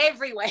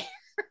everywhere.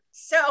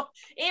 So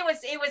it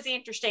was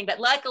interesting, but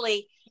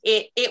luckily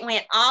it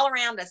went all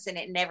around us and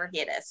it never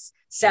hit us.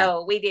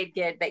 So we did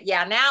good. But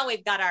yeah, now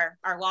we've got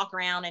our walk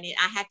around, and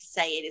I have to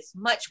say it is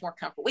much more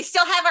comfortable. We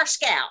still have our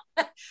Scout,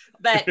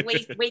 but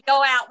we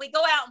go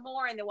out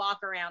more in the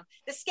walk around.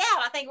 The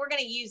Scout, I think we're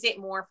going to use it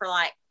more for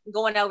like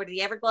going over to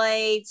the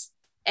Everglades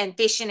and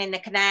fishing in the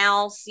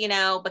canals, you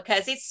know,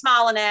 because it's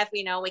small enough,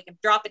 you know, we can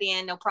drop it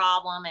in, no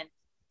problem.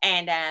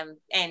 And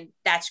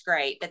that's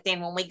great. But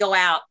then when we go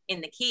out in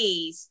the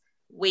Keys,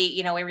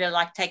 we really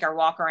like to take our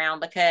walk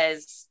around,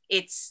 because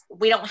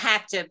we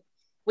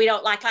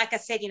don't like I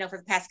said, you know, for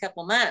the past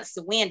couple of months,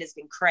 the wind has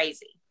been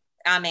crazy.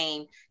 I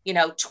mean, you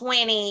know,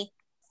 20,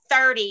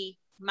 30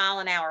 mile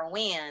an hour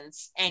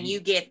winds, and you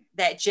get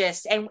that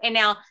and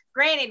now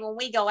granted, when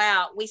we go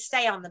out, we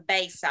stay on the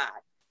bay side.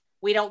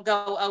 We don't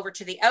go over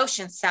to the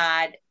ocean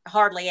side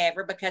hardly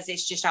ever, because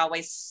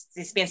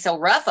it's been so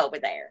rough over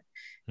there.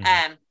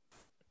 Mm-hmm.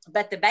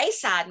 But the bay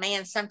side,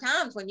 man,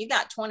 sometimes when you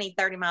got 20,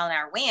 30 mile an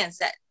hour winds,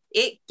 that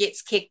it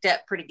gets kicked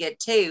up pretty good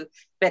too.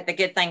 But the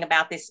good thing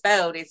about this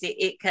boat is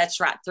it cuts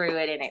right through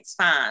it, and it's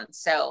fine.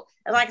 So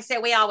like I said,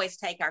 we always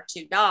take our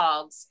 2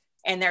 dogs,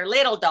 and they're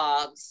little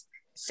dogs.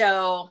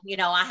 So, you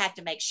know, I have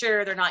to make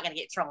sure they're not going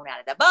to get thrown out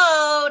of the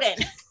boat.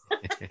 And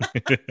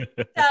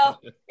so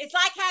it's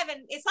like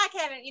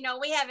having, you know,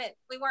 we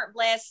weren't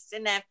blessed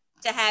enough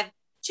to have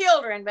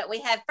children, but we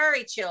have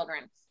furry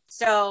children.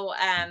 So,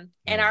 and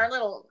our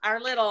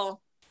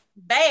little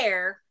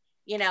bear,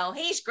 you know,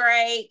 he's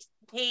great.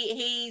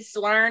 He's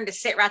learned to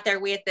sit right there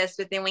with us,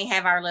 but then we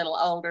have our little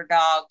older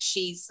dog.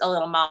 She's a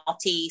little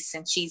Maltese,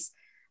 and she's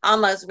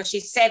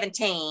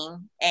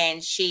 17,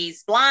 and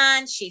she's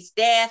blind, she's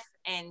deaf,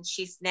 and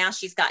she's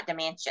got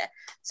dementia.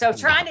 So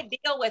trying to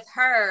deal with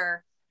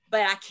her,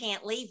 but I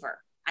can't leave her.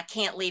 I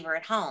can't leave her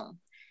at home.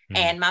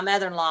 And my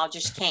mother-in-law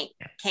just can't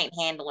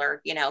handle her,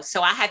 you know,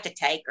 so I have to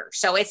take her.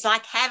 So it's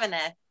like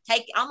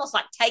almost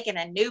like taking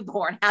a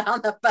newborn out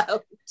on the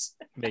boat.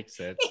 Makes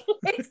sense.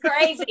 It's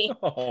crazy.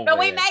 Oh, but man.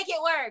 we make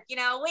it work, you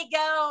know,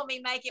 we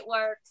make it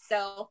work.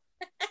 So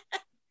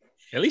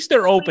at least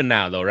they're open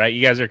now, though, right?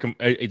 You guys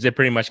is it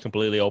pretty much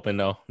completely open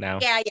though now?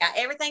 Yeah.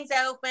 Everything's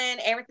open.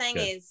 Everything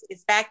is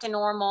back to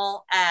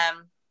normal.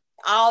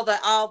 All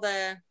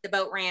the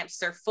boat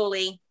ramps are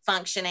fully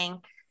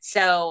functioning.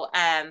 So,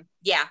 but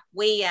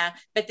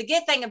the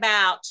good thing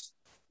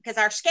because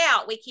our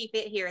Scout, we keep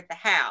it here at the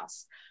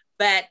house,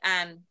 but,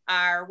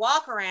 our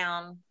walk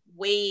around,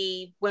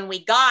 when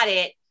we got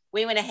it,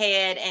 we went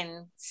ahead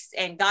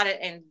and got it,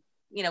 and,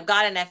 you know,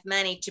 got enough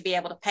money to be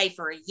able to pay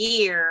for a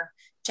year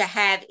to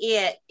have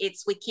it.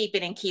 We keep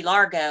it in Key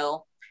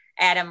Largo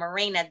at a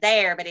marina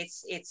there, but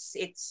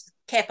it's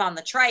kept on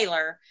the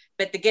trailer.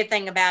 But the good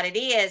thing about it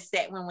is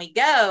that when we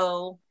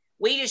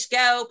just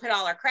go put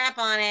all our crap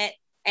on it,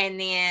 and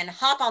then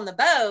hop on the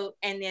boat,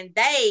 and then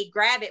they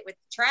grab it with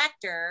the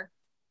tractor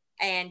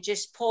and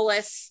just pull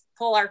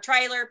our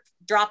trailer,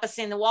 drop us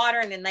in the water,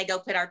 and then they go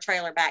put our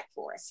trailer back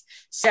for us.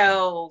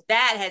 So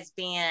that has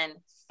been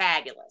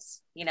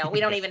fabulous. You know, we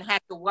don't even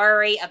have to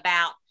worry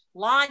about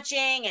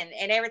launching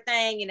and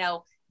everything. You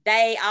know,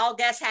 all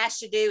Gus has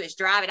to do is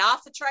drive it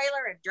off the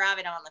trailer and drive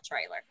it on the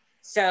trailer.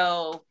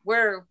 So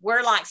we're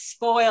like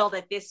spoiled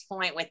at this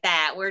point with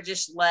that. We're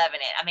just loving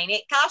it. I mean,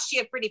 it costs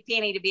you a pretty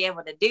penny to be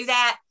able to do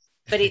that,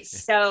 but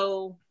it's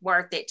so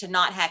worth it to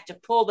not have to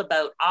pull the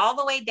boat all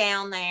the way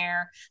down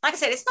there. Like I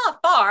said, it's not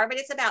far, but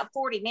it's about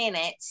 40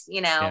 minutes,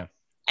 you know,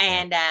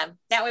 and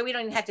that way we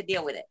don't even have to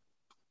deal with it.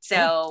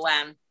 So,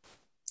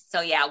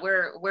 yeah,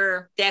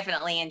 we're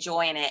definitely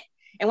enjoying it.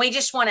 And we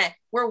just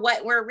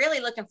we're really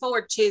looking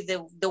forward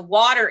to the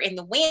water and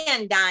the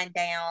wind dying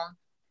down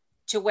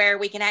to where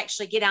we can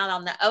actually get out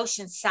on the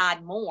ocean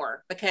side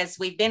more, because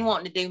we've been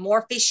wanting to do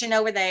more fishing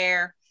over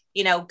there,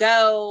 you know,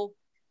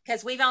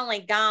 because we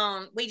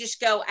just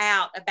go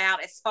out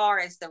about as far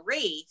as the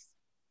reef.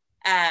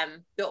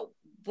 But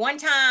one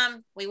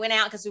time we went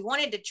out because we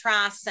wanted to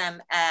try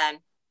some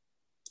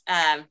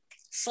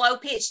slow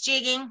pitch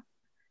jigging.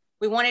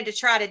 We wanted to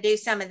try to do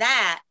some of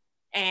that.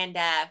 And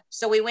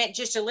so we went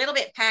just a little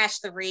bit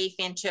past the reef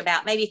into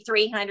about maybe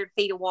 300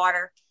 feet of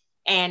water.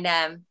 And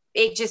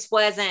it just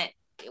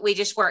we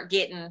just weren't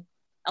getting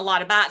a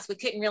lot of bites. We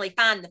couldn't really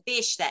find the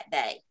fish that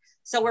day.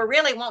 So we're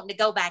really wanting to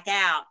go back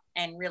out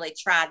and really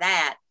try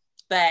that.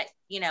 But,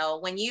 you know,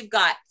 when you've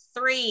got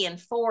 3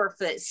 and 4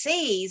 foot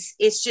seas,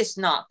 it's just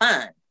not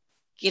fun,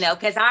 you know,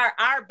 because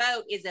our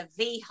boat is a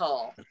V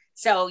hull.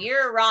 So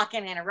you're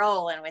rocking and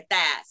rolling with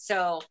that.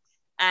 So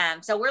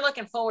we're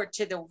looking forward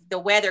to the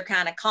weather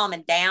kind of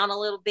calming down a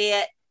little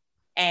bit.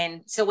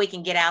 And so we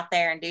can get out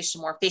there and do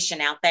some more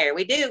fishing out there.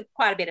 We do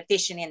quite a bit of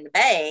fishing in the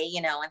bay,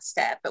 you know, and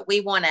stuff, but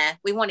we want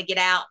to get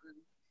out.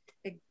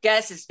 And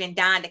Gus has been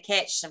dying to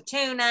catch some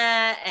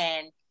tuna,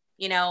 and,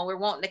 you know, we're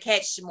wanting to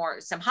catch some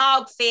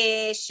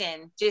hogfish,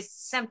 and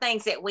just some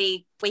things that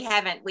we've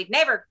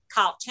never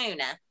caught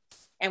tuna,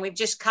 and we've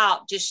just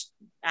caught just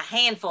a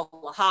handful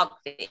of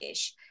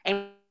hogfish.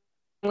 And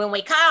when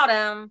we caught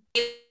them,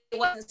 it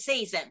wasn't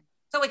seasoned.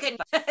 So we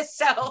couldn't.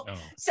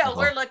 So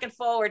we're looking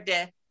forward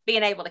to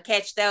being able to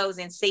catch those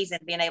in season,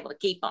 being able to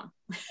keep them.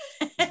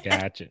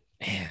 Gotcha.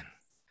 Man.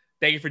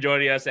 Thank you for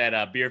joining us at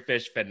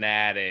Beerfish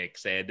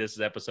Fanatics. And this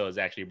episode is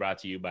actually brought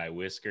to you by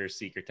Whisker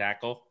Seeker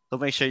Tackle. So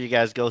make sure you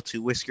guys go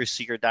to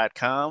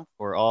whiskerseeker.com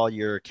for all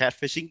your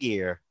catfishing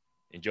gear.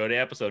 Enjoy the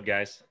episode,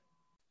 guys.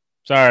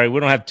 Sorry, we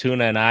don't have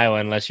tuna in Iowa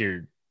unless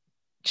you're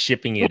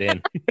shipping it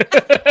in.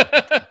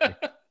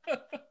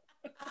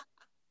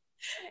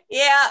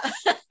 Yeah.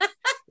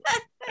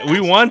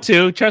 We want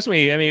to. Trust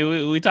me. I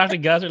mean, we talked to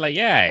Gus. We're like,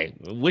 yeah, I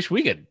wish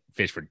we could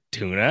fish for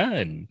tuna.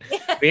 And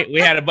we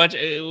had a bunch.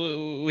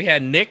 We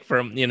had Nick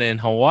from in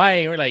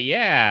Hawaii. We're like,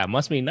 yeah,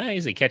 must be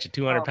nice to catch a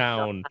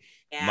 200-pound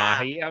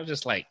mahi. I was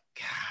just like,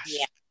 gosh,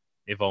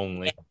 if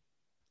only. Yeah.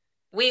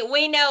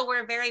 We know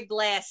we're very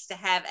blessed to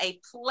have a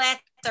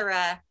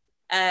plethora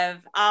of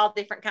all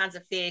different kinds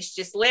of fish,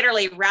 just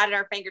literally right at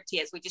our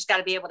fingertips. We just got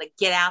to be able to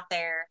get out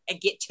there and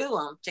get to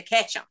them to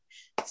catch them.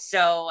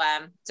 So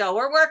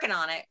we're working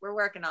on it.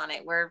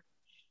 We're,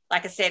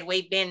 like I said,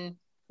 we've been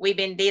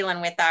dealing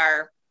with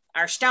our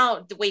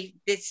stone.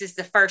 This is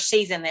the first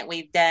season that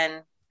we've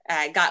done.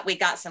 We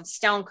got some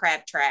stone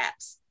crab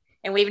traps,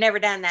 and we've never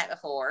done that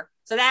before.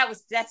 So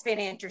that's been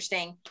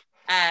interesting.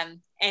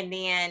 And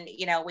then,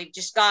 we've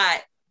just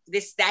got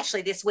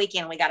this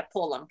weekend, we got to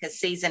pull them because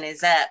season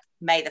is up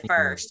May the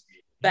 1st,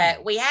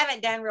 but we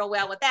haven't done real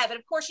well with that. But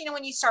of course,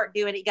 when you start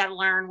doing it, you got to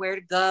learn where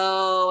to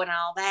go and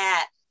all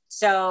that.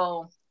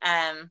 So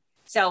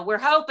we're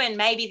hoping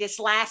maybe this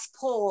last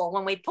pull,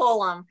 when we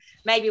pull them,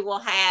 maybe we'll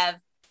have,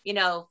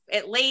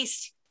 at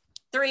least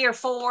 3 or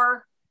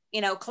 4,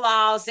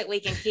 claws that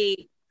we can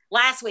keep.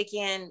 Last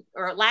weekend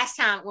or last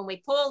time when we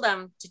pulled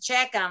them to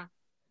check them,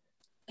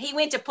 he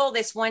went to pull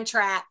this one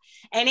trap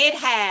and it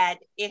had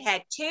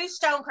 2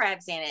 stone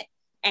crabs in it.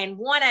 And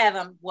one of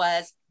them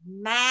was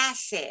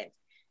massive.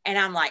 And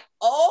I'm like,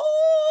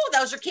 oh,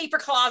 those are keeper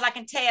claws. I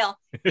can tell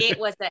it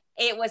was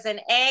an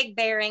egg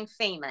bearing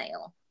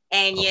female,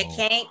 and you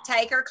can't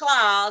take her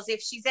claws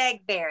if she's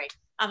egg bearing.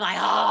 I'm like,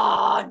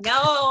 oh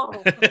no.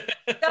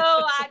 So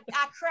I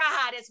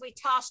cried as we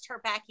tossed her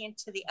back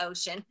into the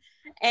ocean.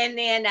 And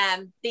then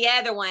the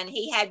other one,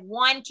 he had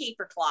 1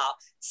 keeper claw.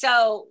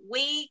 So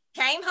we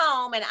came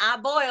home and I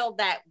boiled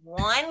that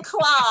 1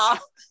 claw.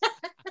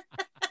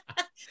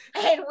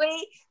 And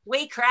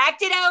we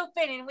cracked it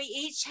open and we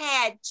each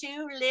had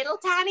 2 little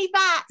tiny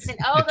bites. And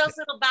those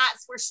little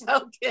bites were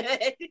so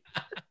good.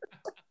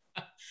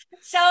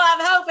 So I'm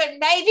hoping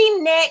maybe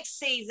next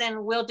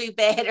season we'll do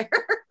better.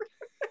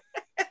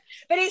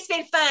 But it's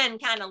been fun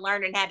kind of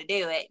learning how to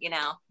do it,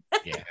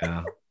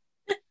 Yeah.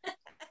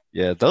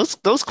 Yeah, those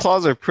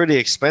claws are pretty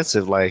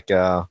expensive. Like,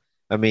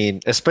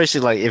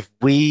 especially like if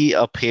we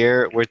up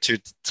here were to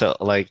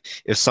like,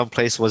 if some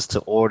place was to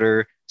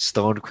order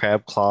stone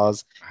crab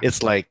claws,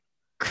 it's like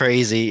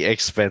crazy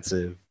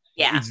expensive.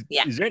 Yeah.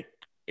 Is there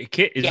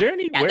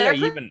anywhere they're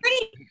even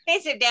pretty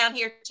expensive down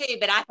here too,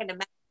 but I can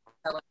imagine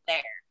over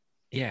there.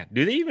 Yeah.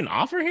 Do they even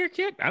offer here,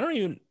 Kit? I don't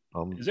even.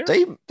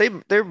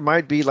 There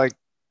might be like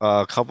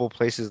a couple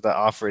places that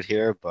offer it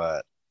here,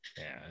 but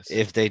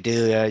if they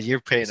do, you're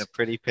paying a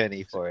pretty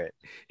penny for it.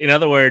 In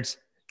other words,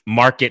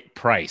 market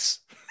price.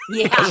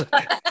 Yeah.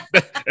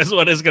 That's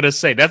what it's gonna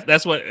say.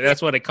 That's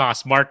what it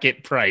costs.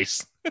 Market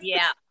price.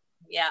 Yeah.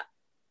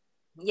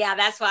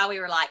 That's why we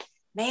were like,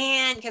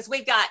 man, because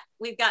we've got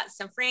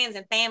some friends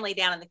and family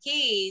down in the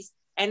Keys,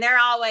 and they're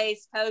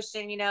always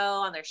posting,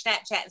 on their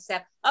Snapchat and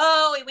stuff.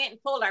 Oh, we went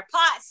and pulled our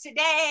pots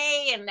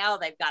today, and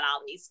they've got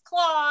all these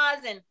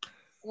claws, and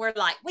we're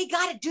like, we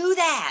got to do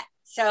that.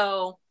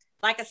 So,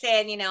 like I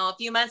said, a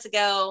few months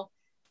ago,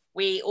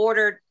 we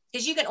ordered,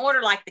 because you can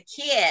order like the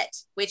kit,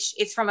 which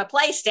is from a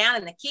place down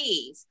in the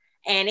Keys,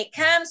 and it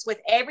comes with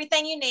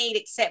everything you need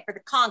except for the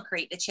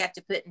concrete that you have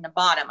to put in the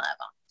bottom of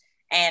them.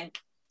 And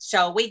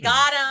so we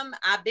got them,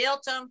 I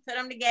built them, put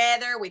them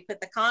together. We put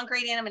the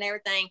concrete in them and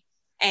everything,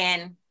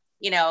 and,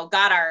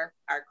 got our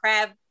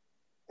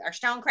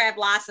stone crab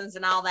license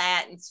and all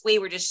that. And we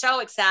were just so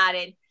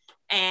excited.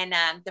 And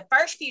the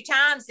first few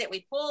times that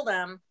we pulled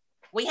them,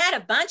 we had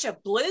a bunch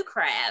of blue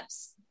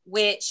crabs,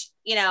 which,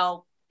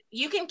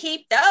 you can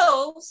keep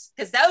those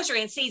because those are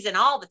in season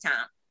all the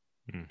time.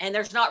 And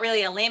there's not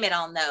really a limit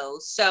on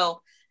those.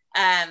 So,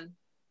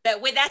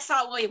 but that's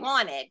not what we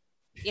wanted,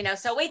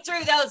 so we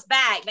threw those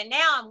back, but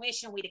now I'm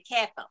wishing we'd have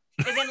kept them.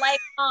 And then later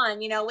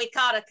on, we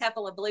caught a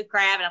couple of blue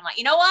crab and I'm like,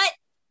 you know what?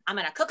 I'm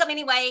going to cook them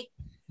anyway.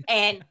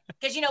 And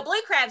because,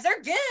 blue crabs,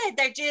 they're good.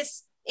 They're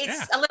just,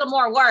 it's a little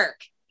more work,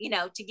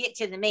 to get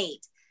to the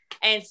meat.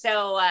 And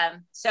so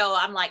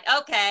I'm like,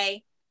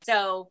 okay,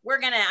 so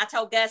I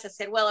told Gus, I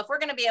said, well, if we're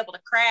going to be able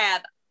to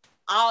crab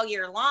all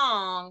year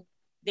long,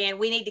 then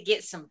we need to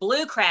get some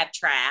blue crab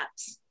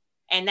traps.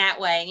 And that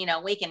way,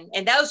 we can,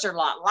 and those are a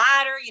lot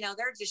lighter,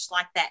 they're just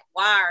like that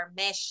wire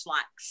mesh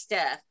like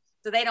stuff.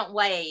 So they don't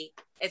weigh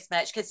as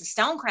much because the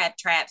stone crab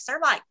traps, they're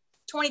like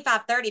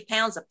 25, 30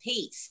 pounds a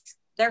piece.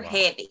 They're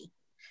heavy.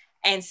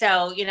 And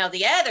so,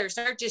 the others,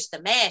 they're just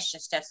the mesh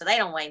and stuff. So they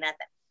don't weigh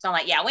nothing. So I'm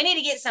like, yeah, we need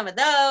to get some of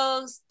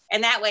those.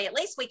 And that way, at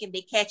least we can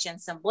be catching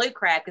some blue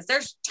crab, because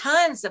there's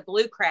tons of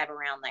blue crab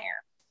around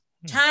there,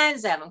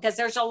 tons of them, because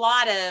there's a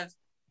lot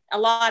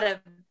of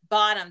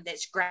bottom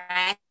that's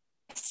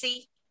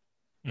grassy.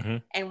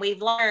 And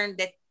we've learned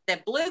that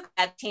the blue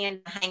crab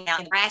tend to hang out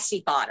in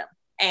grassy bottom.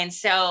 And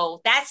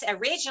so that's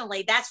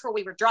where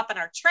we were dropping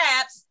our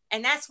traps.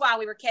 And that's why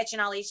we were catching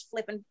all these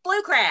flipping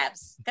blue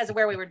crabs, because of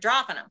where we were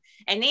dropping them.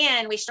 And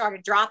then we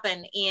started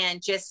dropping in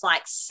just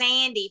like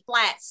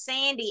flat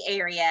sandy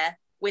area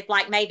with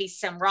like maybe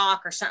some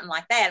rock or something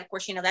like that. Of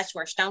course, that's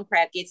where stone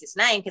crab gets its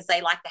name, because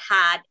they like to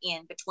hide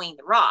in between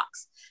the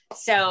rocks.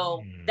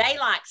 So they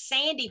like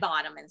sandy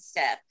bottom and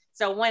stuff.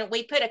 So when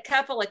we put a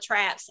couple of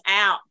traps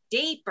out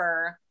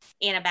deeper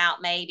in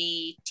about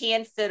maybe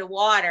 10 foot of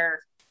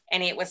water,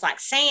 and it was like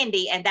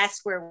sandy, and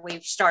that's where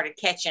we've started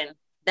catching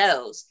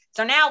those.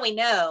 So now we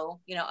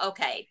know,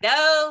 okay,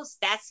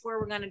 that's where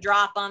we're going to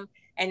drop them.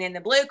 And then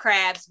the blue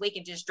crabs, we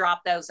can just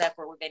drop those up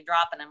where we've been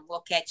dropping them. We'll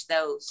catch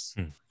those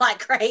like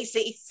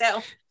crazy.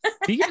 So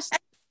do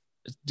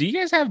you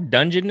guys have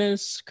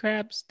Dungeness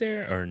crabs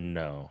there or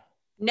no?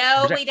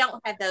 No, we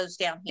don't have those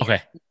down here.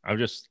 Okay. I'm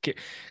just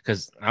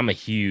because I'm a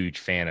huge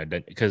fan of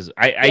because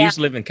I used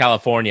to live in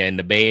California in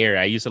the Bay Area.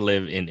 I used to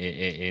live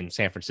in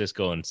San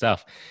Francisco and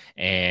stuff.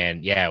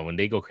 And yeah, when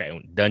they go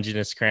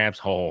Dungeness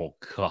crabs, oh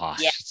gosh,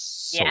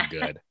 so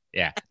good.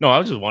 Yeah. No, I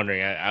was just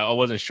wondering. I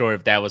wasn't sure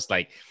if that was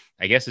like,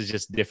 I guess it's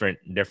just different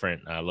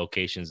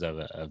locations of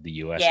the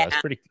U.S. Yeah. So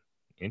it's pretty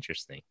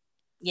interesting.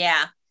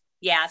 Yeah.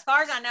 Yeah. As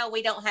far as I know,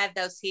 we don't have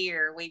those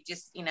here. We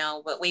just,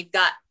 but we've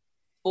got,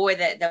 boy,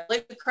 the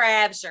blue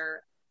crabs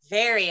are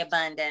very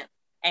abundant.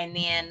 And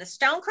then the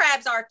stone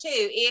crabs are too,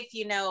 if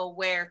you know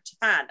where to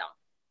find them.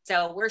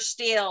 So we're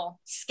still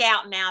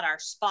scouting out our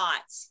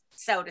spots,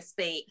 so to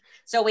speak.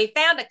 So we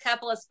found a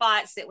couple of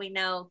spots that we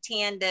know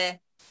tend to,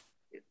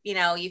 you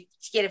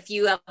get a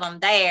few of them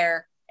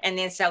there. And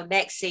then so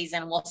next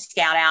season we'll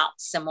scout out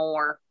some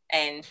more,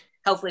 and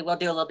hopefully we'll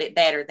do a little bit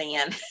better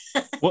then.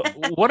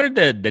 What are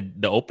the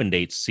open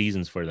dates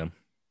seasons for them?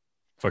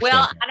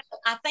 Well,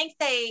 I think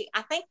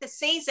the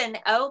season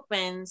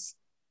opens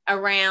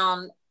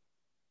around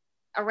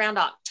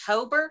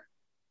October.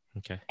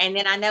 Okay. And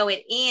then I know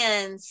it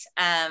ends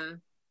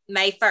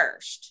May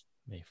 1st.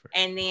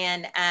 And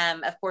then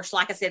of course,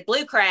 like I said,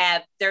 blue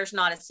crab, there's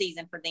not a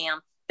season for them.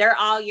 They're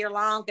all year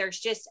long. There's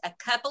just a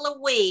couple of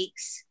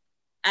weeks.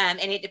 And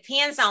it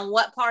depends on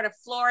what part of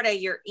Florida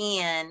you're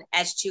in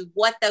as to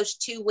what those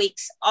 2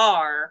 weeks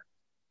are.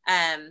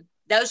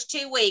 Those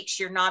 2 weeks,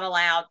 you're not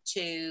allowed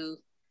to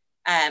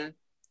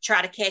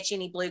try to catch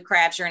any blue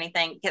crabs or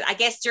anything, because I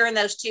guess during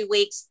those 2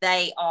 weeks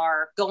they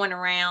are going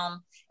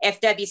around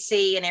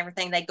FWC and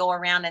everything. They go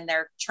around and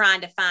they're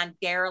trying to find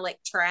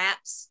derelict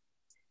traps,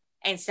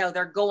 and so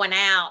they're going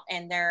out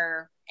and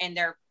they're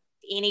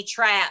any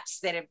traps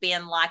that have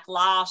been like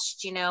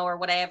lost, or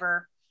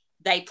whatever,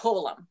 they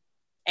pull them,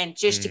 and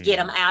just to get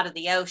them out of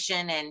the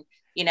ocean. And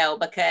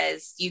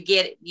because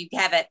you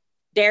have a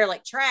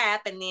derelict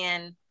trap, and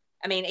then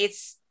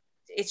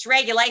it's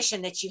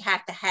regulation that you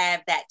have to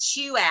have that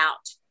chew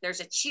out. There's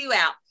a chew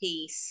out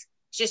piece.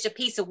 It's just a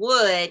piece of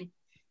wood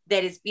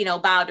that is,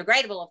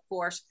 biodegradable, of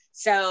course.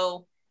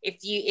 So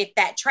if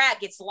that trap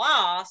gets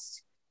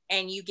lost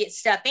and you get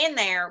stuff in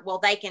there, well,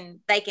 they can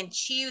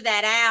chew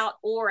that out,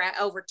 or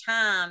over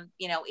time,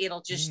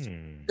 it'll just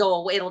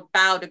it'll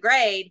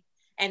biodegrade,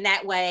 and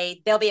that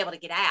way they'll be able to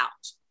get out.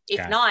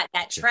 If not,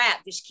 that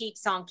trap just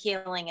keeps on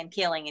killing and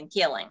killing and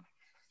killing.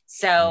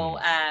 So,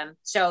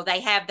 so they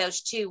have those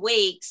 2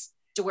 weeks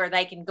to where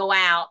they can go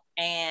out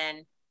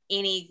and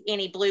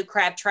any blue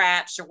crab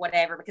traps or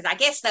whatever, because I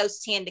guess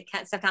those tend to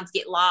sometimes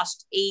get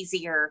lost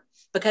easier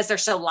because they're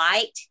so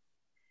light.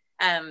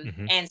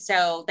 And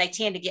so they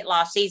tend to get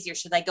lost easier.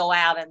 So they go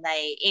out and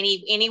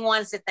any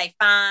ones that they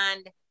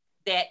find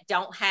that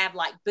don't have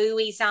like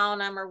buoys on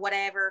them or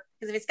whatever,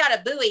 because if it's got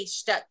a buoy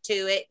stuck to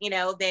it,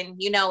 then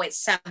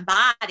it's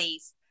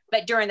somebody's.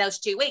 But during those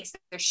 2 weeks,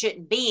 there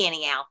shouldn't be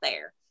any out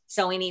there.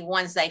 So any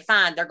ones they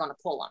find, they're going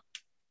to pull them.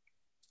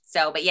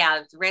 So, but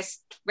yeah, the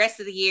rest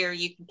of the year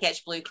you can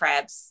catch blue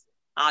crabs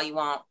all you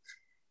want.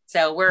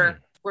 So we're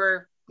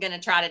going to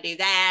try to do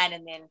that,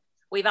 and then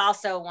we've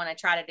also want to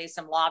try to do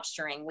some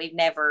lobstering. We've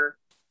never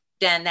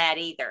done that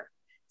either.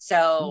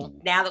 So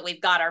now that we've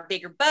got our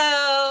bigger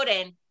boat,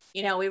 and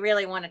we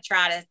really want to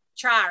try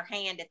our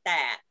hand at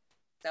that.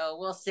 So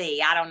we'll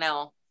see. I don't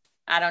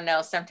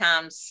know.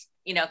 Sometimes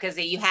because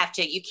you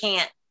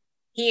can't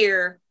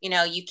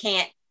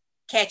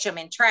catch them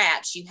in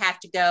traps. You have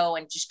to go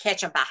and just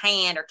catch them by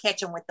hand, or catch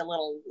them with the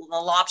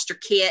lobster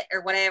kit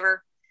or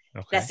whatever.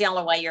 Okay. That's the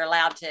only way you're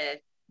allowed to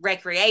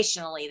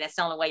recreationally. That's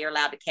the only way you're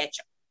allowed to catch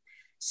them.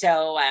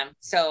 So,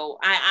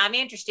 I'm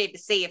interested to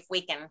see if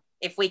we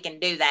can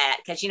do that,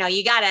 because you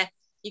gotta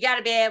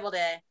be able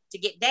to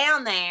get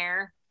down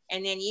there,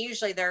 and then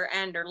usually they're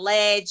under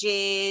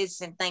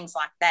ledges and things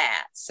like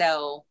that.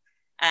 So,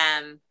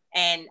 and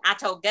I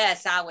told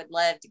Gus I would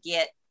love to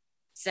get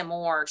some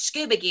more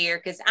scuba gear,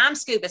 because I'm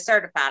scuba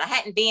certified. I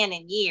hadn't been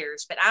in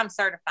years, but I'm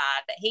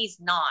certified, but he's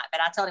not.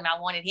 But I told him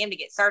I wanted him to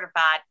get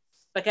certified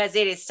because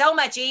it is so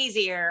much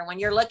easier when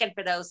you're looking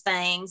for those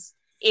things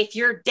if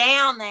you're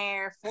down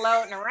there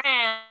floating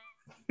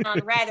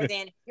around rather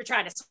than you're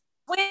trying to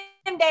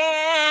swim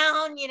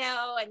down, you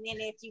know. And then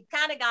if you've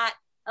kind of got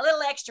a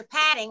little extra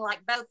padding like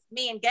both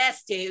me and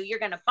Gus do, you're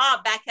going to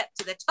bob back up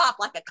to the top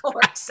like a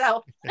cork.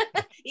 So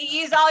you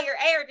use all your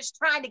air just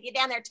trying to get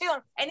down there too,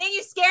 and then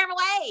you scare them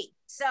away.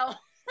 So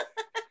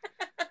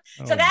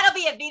so that'll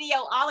be a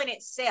video all in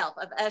itself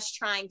of us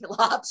trying to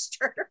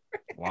lobster.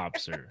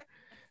 Lobster.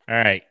 All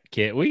right,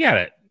 Kit, we got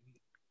it.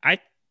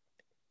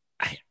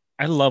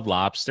 I love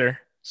lobster.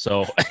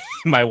 So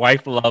my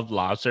wife loved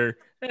lobster.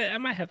 I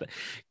might have to.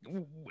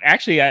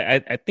 Actually,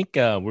 I think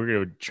we're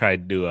gonna try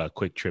to do a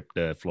quick trip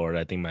to Florida.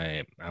 I think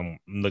I'm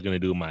looking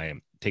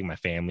to take my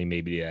family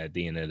maybe at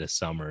the end of the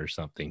summer or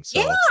something. So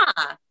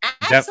yeah,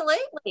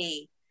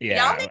 absolutely.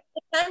 Yeah, y'all need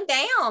to come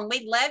down.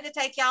 We'd love to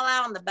take y'all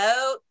out on the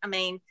boat. I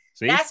mean,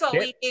 see? That's what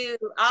we do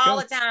all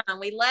the time.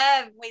 We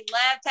love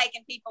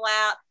taking people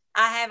out.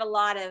 I have a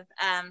lot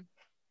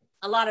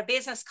of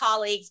business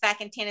colleagues back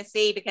in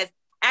Tennessee, because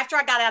after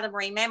I got out of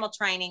marine mammal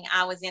training,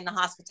 I was in the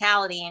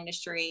hospitality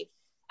industry.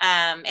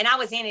 And I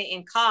was in it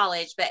in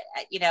college, but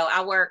you know,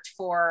 I worked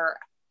for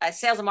a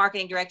sales and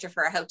marketing director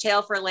for a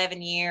hotel for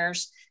 11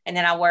 years. And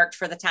then I worked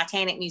for the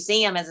Titanic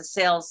Museum as a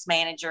sales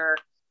manager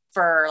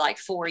for like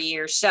 4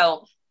 years.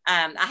 So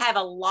I have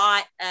a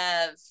lot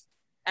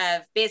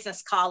of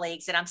business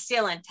colleagues that I'm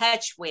still in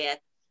touch with.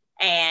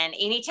 And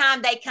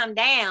anytime they come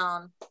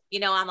down, you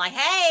know, I'm like,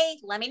 hey,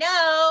 let me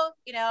know,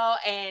 you know,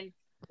 and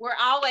we're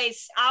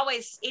always,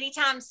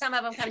 anytime some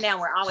of them come down,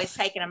 we're always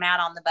taking them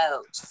out on the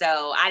boat.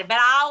 So but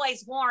I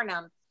always warn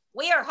them,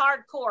 we are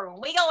hardcore.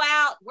 When we go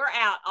out, we're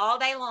out all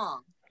day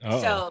long.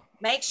 Uh-oh. So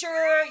make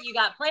sure you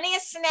got plenty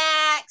of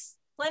snacks,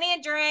 plenty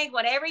of drink,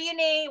 whatever you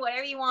need,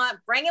 whatever you want,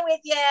 bring it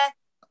with you.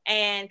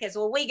 And because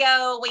when we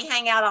go, we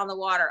hang out on the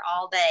water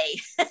all day.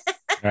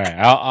 All right,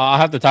 I'll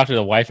have to talk to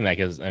the wife in that,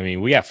 because I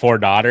mean we got 4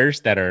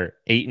 daughters that are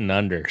 8 and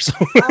under, so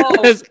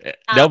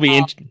they'll be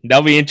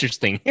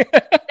interesting.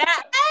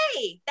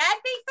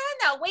 That'd be fun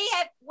though.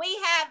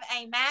 We have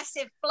a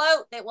massive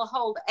float that will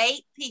hold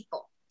 8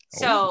 people,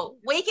 so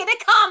we can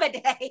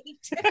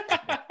accommodate.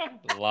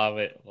 Love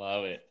it.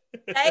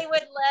 They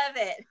would love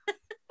it.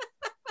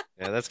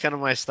 Yeah, that's kind of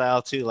my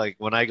style too. Like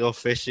when I go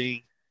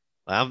fishing,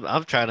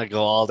 I'm trying to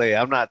go all day.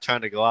 I'm not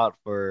trying to go out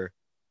for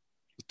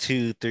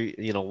 2, 3,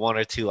 1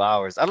 or 2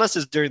 hours, unless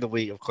it's during the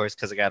week, of course,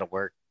 because I got to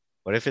work.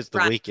 But if it's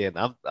the weekend,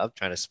 I'm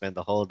trying to spend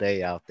the whole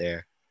day out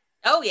there.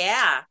 Oh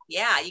yeah,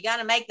 you got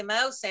to make the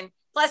most. And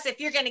plus, if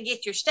you're going to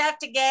get your stuff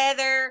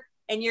together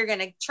and you're going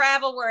to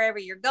travel wherever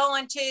you're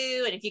going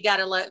to, and if you got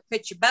to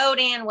put your boat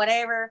in,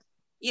 whatever,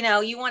 you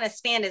know, you want to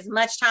spend as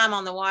much time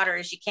on the water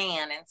as you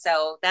can. And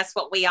so that's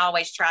what we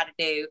always try to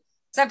do.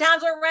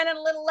 Sometimes we're running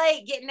a little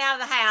late getting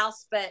out of the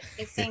house, but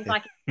it seems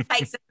like it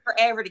takes us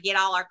forever to get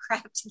all our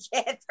crap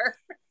together.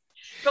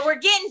 But we're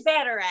getting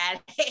better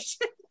at it.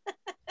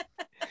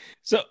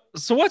 So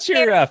what's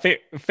your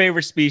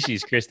favorite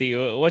species, Christy?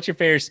 What's your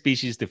favorite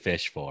species to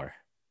fish for?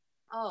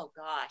 Oh,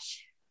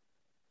 gosh.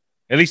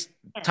 At least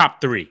top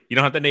 3. You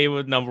don't have to name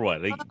it number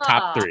 1. Like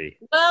top 3.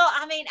 Well,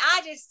 I mean,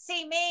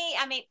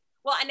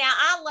 now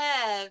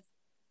I love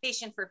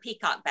fishing for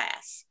peacock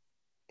bass.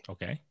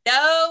 Okay.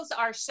 Those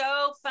are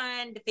so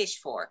fun to fish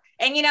for.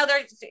 And, you know,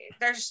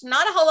 there's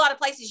not a whole lot of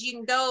places you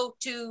can go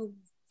to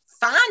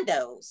find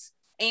those.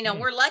 And, you know,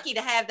 we're lucky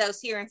to have those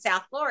here in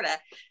South Florida.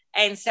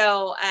 And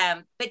so,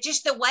 but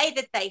just the way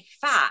that they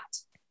fight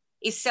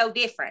is so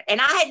different. And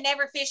I had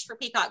never fished for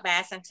peacock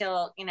bass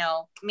until, you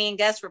know, me and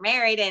Gus were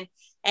married.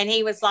 And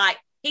he was like,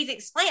 he's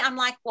explaining, I'm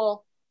like,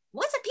 well,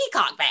 what's a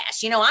peacock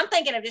bass? You know, I'm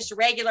thinking of just a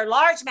regular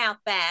largemouth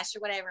bass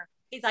or whatever.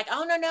 He's like,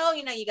 oh, no,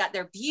 you know, you got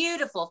their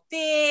beautiful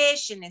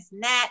fish and this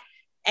and that.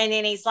 And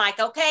then he's like,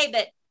 okay,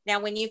 but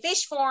now when you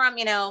fish for them,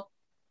 you know,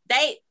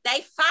 they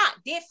fight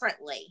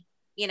differently,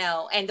 you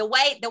know, and the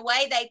way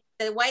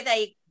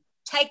they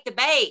take the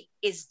bait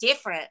is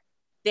different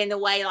than the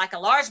way like a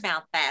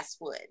largemouth bass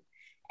would.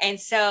 And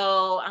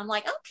so I'm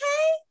like, okay.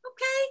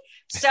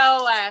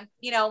 So,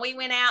 you know, we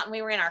went out and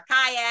we were in our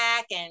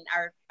kayak and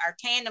our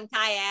tandem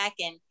kayak.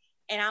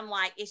 And I'm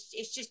like,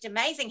 it's just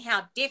amazing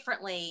how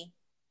differently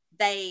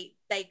they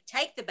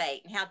take the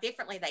bait and how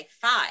differently they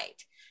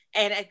fight.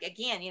 And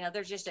again, you know,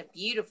 there's just a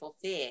beautiful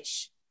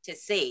fish to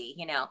see,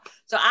 you know.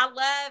 So I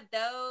love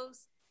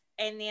those.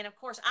 And then, of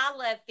course, I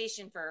love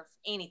fishing for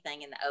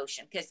anything in the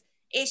ocean because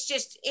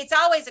it's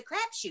always a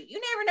crapshoot.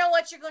 You never know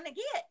what you're going to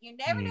get. You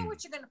never know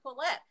what you're going to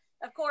pull up.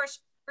 Of course,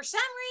 for some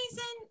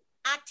reason,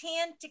 I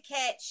tend to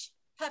catch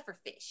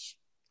pufferfish.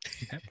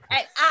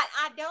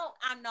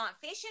 I'm not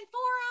fishing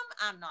for them.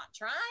 I'm not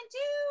trying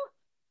to.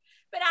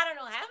 But I don't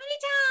know how many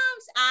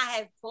times I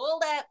have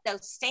pulled up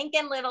those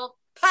stinking little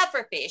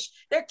pufferfish.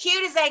 They're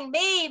cute as they can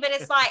be, but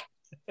it's like,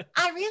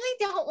 I really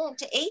don't want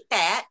to eat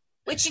that.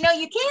 Which, you know,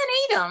 you can't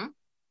eat them.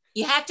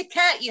 You have to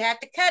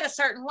cut a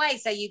certain way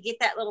so you get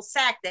that little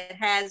sack that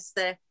has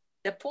the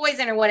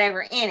poison or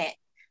whatever in it.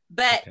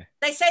 But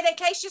They say they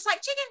taste just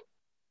like chicken.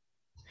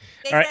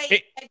 They All right.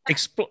 say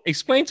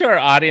Explain to our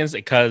audience,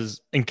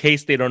 because in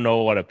case they don't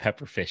know what a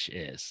pepperfish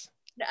is.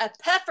 a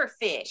puffer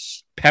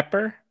fish.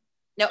 Pepper?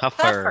 No,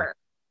 Puffer. puffer.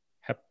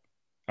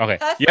 Okay.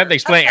 Puffer. You have to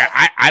explain. Okay.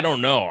 I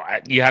don't know.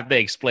 You have to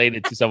explain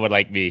it to someone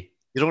like me.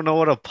 You don't know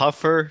what a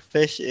puffer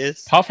fish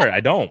is? Puffer, I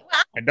don't.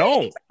 Well, I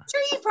don't. I'm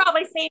sure you've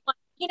probably seen one.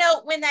 You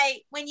know,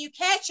 when you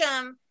catch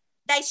them,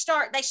 they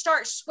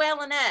start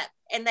swelling up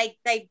and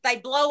they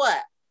blow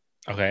up.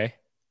 Okay.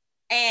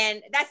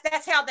 And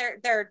that's how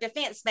their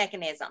defense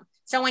mechanism.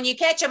 So when you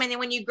catch them and then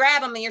when you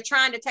grab them and you're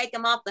trying to take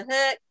them off the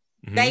hook,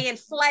 Mhm. they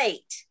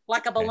inflate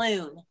like a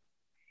balloon,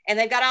 and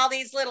they've got all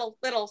these little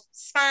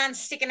spines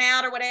sticking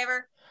out or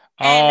whatever.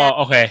 And,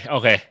 okay.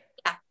 Okay.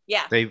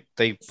 yeah. They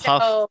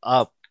puff So-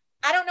 up.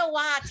 I don't know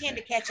why I tend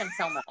to catch them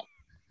so much.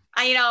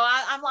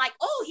 I'm like,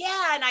 oh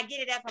yeah, and I get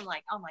it up. I'm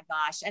like, oh my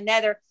gosh,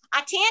 another.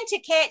 I tend to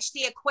catch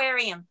the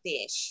aquarium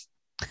fish.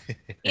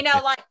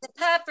 Like the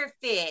puffer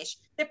fish,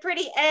 the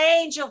pretty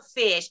angel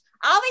fish,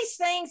 all these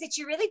things that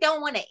you really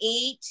don't want to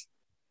eat.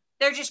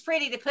 They're just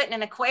pretty to put in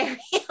an aquarium.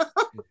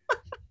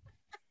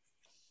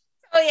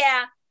 Oh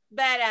yeah,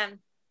 but I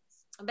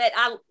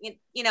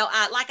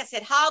like I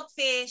said,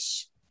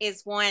 hogfish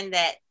is one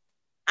that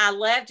I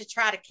love to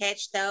try to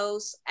catch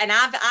those, and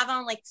I've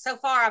only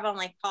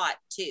caught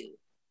two,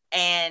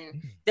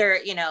 and they're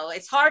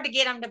it's hard to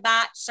get them to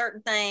bite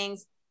certain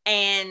things,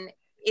 and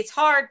it's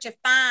hard to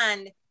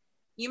find.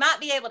 You might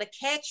be able to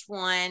catch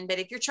one, but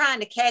if you're trying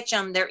to catch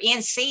them, they're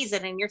in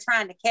season and you're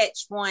trying to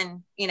catch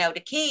one, to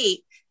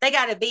keep, they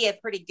got to be a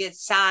pretty good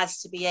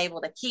size to be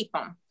able to keep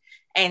them.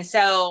 And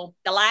so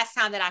the last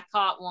time that I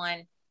caught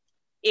one,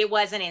 it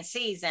wasn't in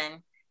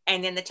season.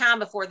 And then the time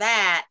before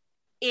that,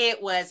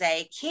 it was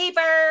a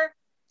keeper,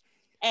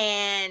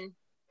 and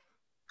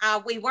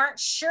we weren't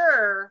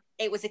sure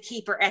it was a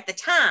keeper at the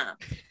time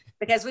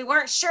because we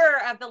weren't sure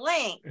of the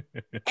length.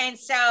 And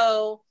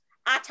so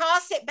I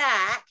toss it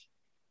back.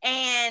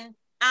 And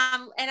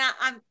I'm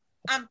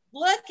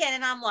looking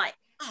and I'm like,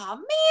 oh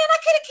man, I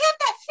could have kept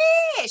that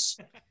fish.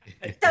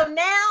 So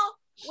now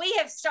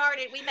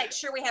we make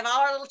sure we have all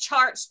our little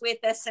charts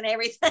with us and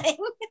everything.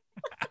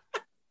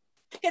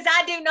 Because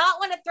I do not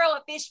want to throw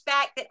a fish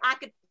back that I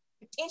could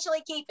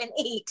potentially keep and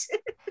eat.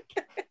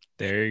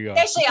 There you go.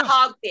 Especially a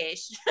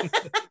hogfish.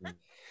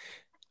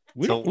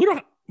 We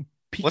don't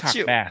peacock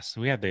bass.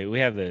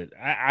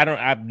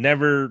 I've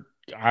never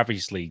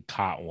obviously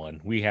caught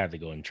one. We had to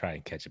go and try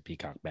and catch a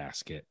peacock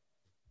basket.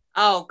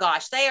 Oh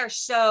gosh, they are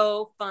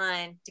so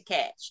fun to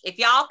catch. If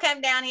y'all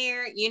come down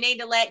here, you need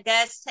to let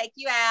Gus take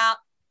you out.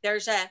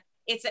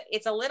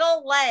 It's a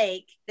little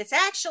lake that's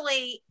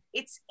actually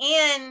it's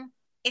in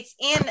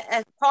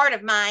a part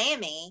of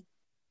Miami,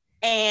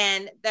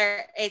 and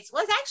it's a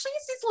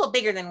little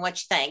bigger than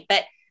what you think,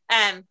 but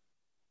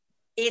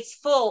it's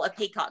full of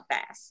peacock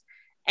bass,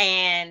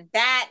 and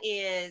that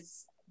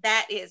is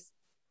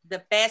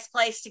the best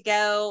place to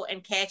go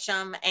and catch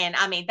them. And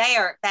I mean,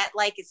 that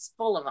lake is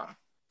full of them,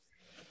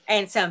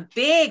 and some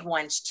big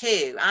ones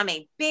too. I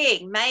mean,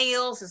 big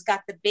males has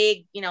got the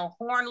big,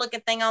 horn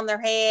looking thing on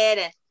their head.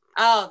 And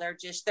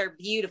they're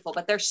beautiful,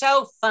 but they're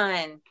so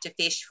fun to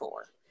fish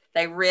for.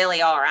 They really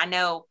are. I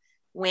know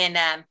when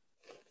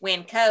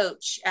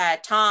Coach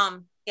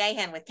Tom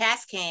Gahan with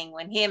Cast King,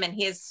 when him and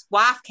his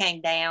wife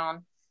came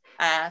down,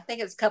 I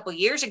think it was a couple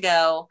years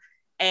ago,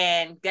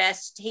 and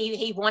Gus,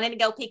 he wanted to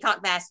go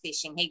peacock bass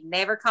fishing. He'd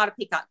never caught a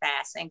peacock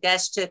bass, and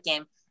Gus took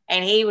him,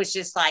 and he was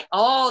just like,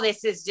 oh,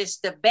 this is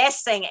just the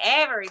best thing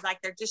ever. He's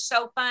like, they're just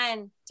so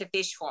fun to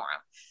fish for them.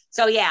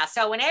 So yeah,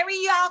 so whenever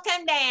you all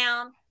come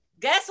down,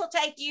 Gus will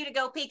take you to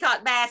go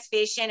peacock bass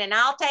fishing, and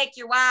I'll take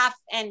your wife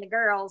and the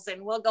girls,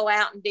 and we'll go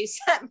out and do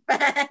something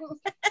fun.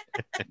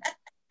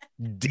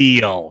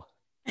 Deal.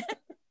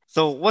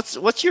 So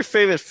what's your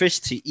favorite fish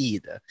to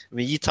eat? I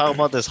mean, you talk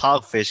about this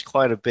hogfish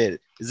quite a bit.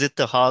 Is it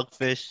the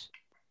hogfish?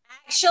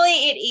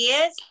 Actually, it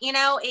is.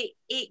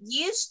 It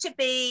used to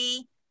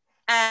be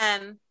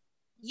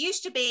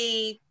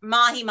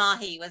mahi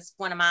mahi was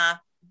one of my,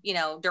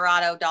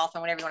 Dorado,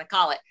 dolphin, whatever you want to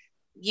call it,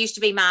 used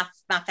to be my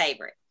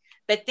favorite.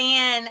 But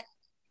then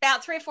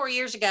about 3 or 4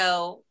 years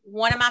ago,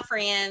 one of my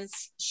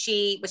friends,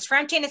 she was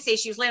from Tennessee.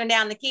 She was living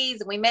down in the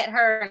Keys, and we met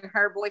her and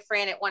her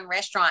boyfriend at one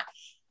restaurant,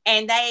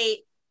 and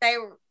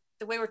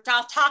we were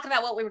talking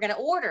about what we were going to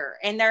order,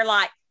 and they're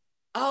like,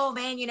 oh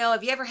man,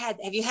 have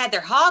you had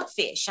their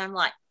hogfish? I'm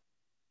like,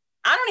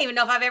 I don't even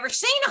know if I've ever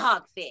seen a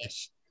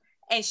hogfish.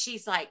 And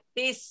she's like,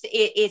 this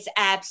is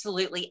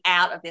absolutely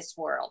out of this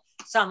world.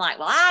 So I'm like,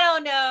 well, I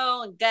don't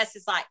know. And Gus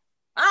is like,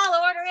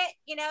 I'll order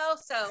it,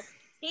 so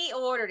he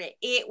ordered it.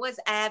 It was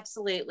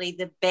absolutely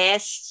the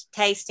best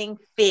tasting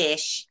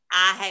fish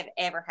I have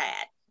ever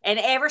had. And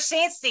ever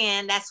since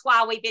then, that's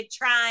why we've been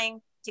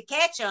trying to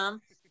catch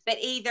them, but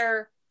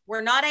either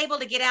we're not able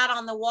to get out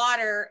on the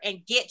water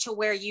and get to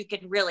where you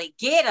can really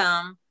get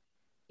them,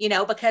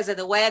 because of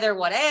the weather,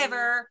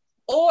 whatever,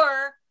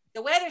 or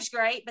the weather's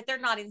great, but they're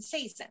not in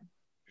season.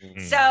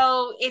 Mm-hmm.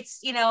 So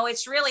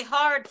it's really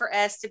hard for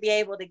us to be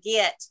able to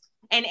get,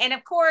 and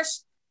of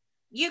course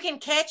you can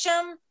catch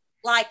them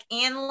like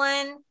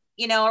inland,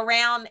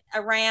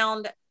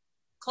 around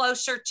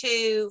closer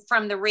to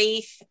from the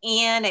reef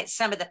in at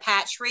some of the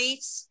patch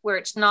reefs where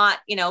it's not,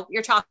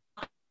 you're talking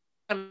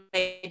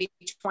maybe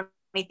 20,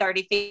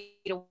 30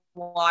 feet of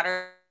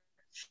water.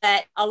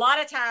 But a lot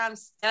of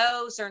times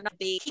those are not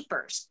the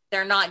keepers.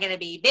 They're not going to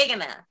be big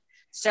enough.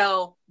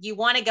 So you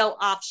want to go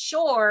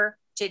offshore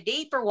to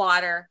deeper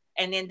water.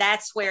 And then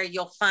that's where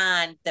you'll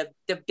find the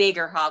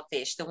bigger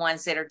hogfish, the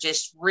ones that are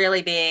just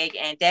really big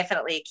and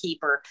definitely a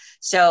keeper.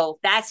 So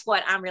that's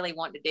what I'm really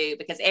wanting to do,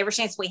 because ever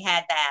since we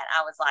had that,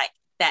 I was like,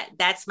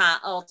 that's my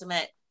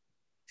ultimate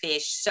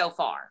fish so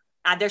far.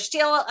 There's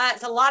still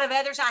a lot of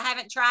others I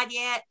haven't tried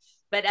yet,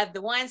 but of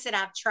the ones that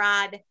I've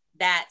tried,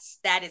 that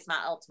is my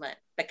ultimate,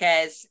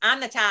 because I'm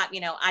the type,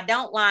 I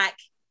don't like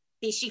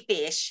fishy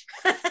fish.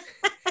 So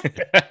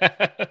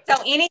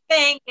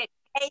anything that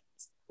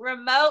tastes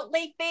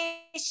remotely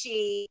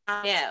fishy,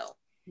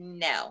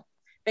 no,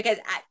 because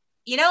I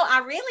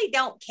really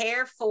don't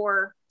care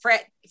for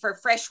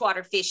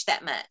freshwater fish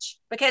that much,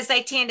 because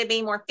they tend to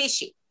be more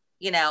fishy,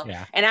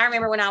 Yeah. And I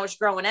remember when I was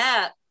growing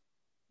up,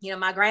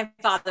 my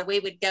grandfather,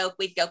 we'd go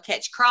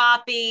catch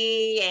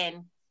crappie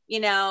and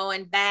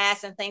and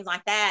bass and things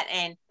like that.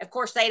 And of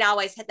course they'd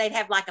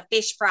have like a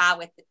fish fry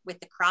with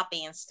the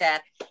crappie and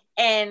stuff.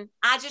 And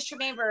I just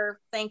remember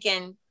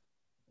thinking,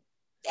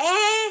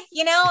 I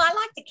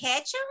like to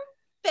catch them,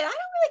 but I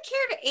don't really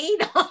care to eat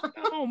them.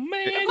 Oh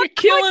man, you're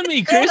killing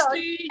me,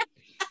 Christy.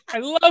 I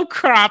love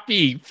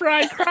crappie.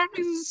 Fried crappie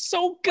is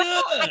so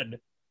good.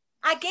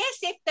 I guess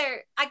if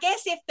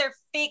they're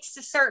fixed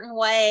a certain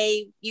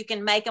way, you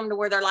can make them to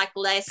where they're like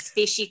less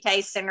fishy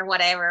tasting or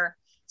whatever.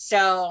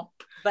 So,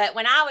 but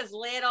when I was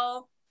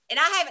little, and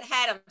I haven't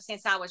had them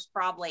since I was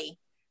probably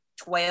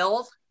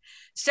 12.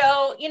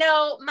 So,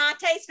 my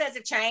taste buds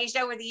have changed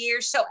over the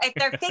years. So if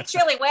they're fixed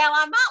really well,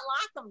 I might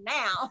like them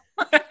now.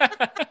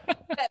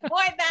 But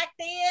boy, back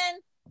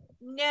then,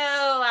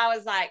 no, I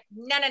was like,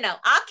 no,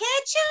 I'll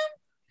catch them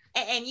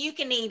and you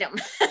can eat them.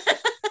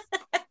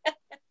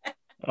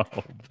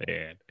 Oh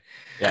man.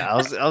 Yeah,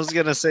 I was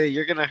gonna say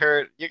you're gonna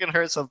hurt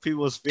some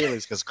people's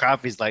feelings, because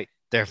crappie's like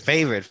their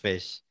favorite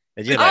fish.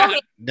 And you're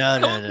like,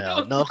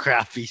 no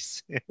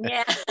crappies.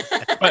 Yeah.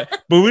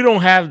 but we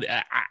don't have.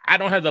 I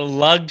don't have the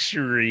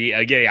luxury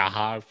of getting a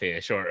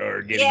hogfish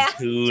or getting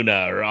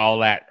tuna or all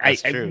that.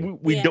 That's true.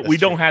 We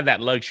don't have that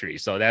luxury,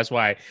 so that's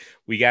why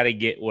we got to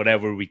get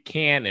whatever we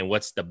can and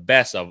what's the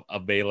best of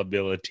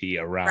availability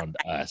around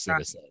us in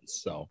a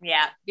sense. So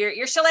yeah,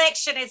 your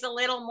selection is a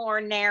little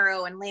more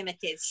narrow and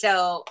limited.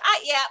 So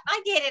I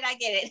get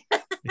it.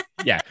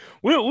 Yeah,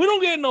 we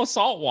don't get no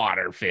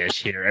saltwater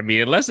fish here. I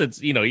mean, unless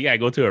it's you gotta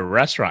go to a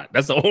restaurant.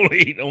 That's the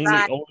only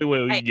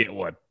way we can get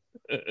one.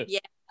 Yeah,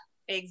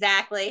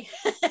 exactly.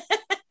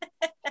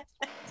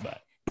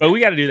 But we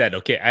got to do that.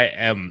 Okay,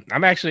 I'm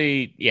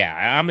actually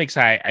I'm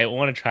excited. I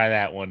want to try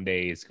that one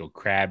day. Is go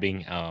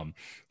crabbing.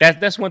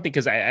 That's one thing,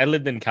 because I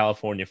lived in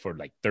California for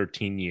like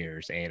 13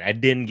 years and I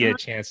didn't get a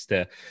chance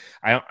to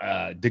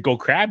go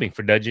crabbing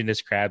for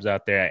Dungeness crabs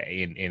out there,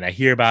 and I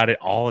hear about it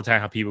all the time,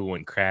 how people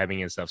went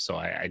crabbing and stuff. So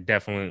I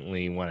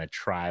definitely want to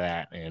try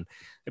that, and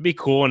it'd be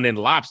cool. And then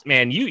lobster,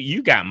 man,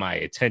 you got my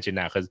attention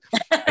now, because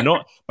I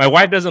know my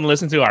wife doesn't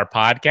listen to our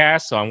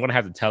podcast, so I'm gonna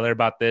have to tell her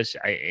about this.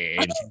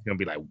 And she's gonna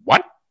be like,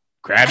 "What?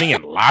 Crabbing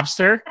and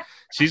lobster?"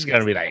 She's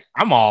gonna be like,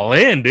 "I'm all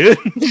in, dude."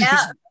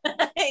 Yeah.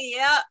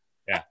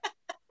 Yeah.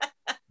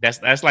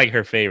 That's like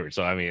her favorite.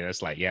 So I mean,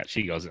 it's like,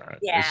 she goes on.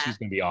 Yeah. She's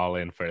gonna be all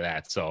in for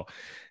that. So,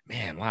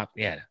 man,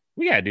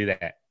 we gotta do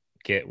that.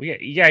 Okay,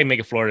 you gotta make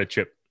a Florida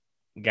trip.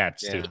 Got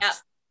to.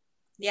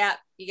 Yeah.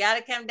 You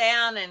gotta come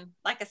down, and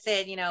like I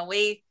said,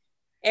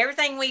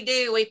 everything we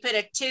do, we put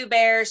a Two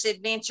Bears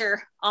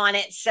adventure on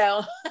it.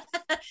 So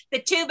the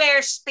Two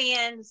Bears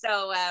spin.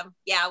 So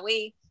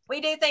we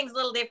do things a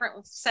little different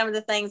with some of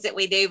the things that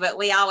we do, but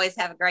we always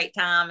have a great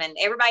time. And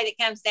everybody that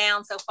comes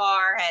down so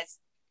far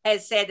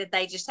has said that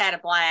they just had a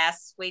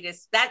blast. We tend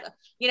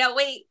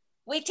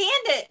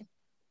to,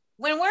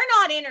 when we're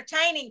not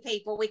entertaining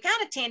people, we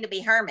kind of tend to be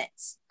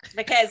hermits,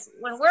 because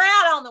when we're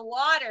out on the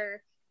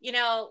water,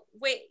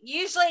 we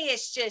usually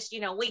it's just,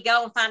 we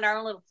go and find our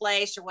own little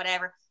place or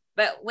whatever.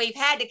 But we've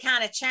had to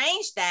kind of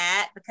change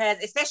that, because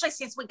especially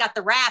since we got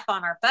the wrap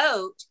on our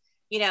boat,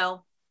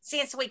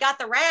 since we got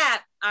the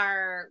wrap,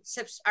 our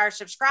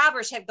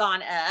subscribers have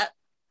gone up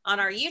on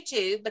our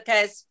YouTube,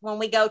 because when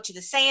we go to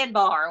the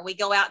sandbar, we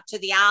go out to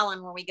the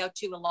island where we go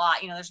to a lot,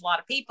 there's a lot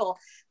of people.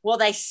 Well,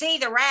 they see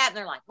the wrap and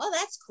they're like, well,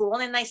 that's cool.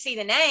 And then they see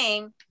the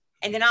name,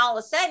 and then all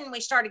of a sudden we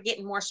started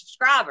getting more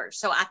subscribers.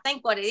 So I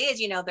think what it is,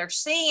 they're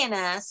seeing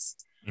us.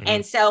 Mm-hmm.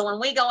 And so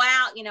when we go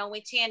out,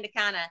 we tend to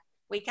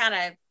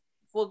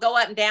we'll go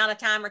up and down a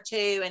time or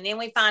two, and then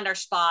we find our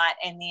spot.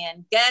 And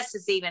then Gus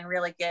is even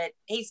really good.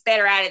 He's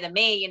better at it than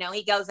me.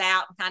 He goes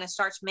out and kind of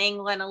starts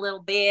mingling a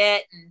little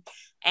bit, and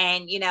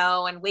and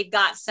we've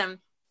got some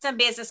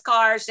business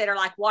cards that are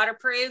like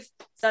waterproof.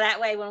 So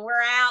that way when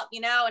we're out,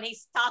 and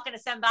he's talking to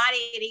somebody,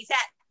 and he's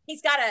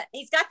got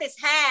this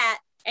hat,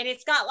 and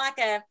it's got like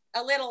a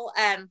little,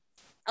 what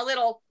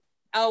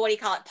do you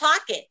call it?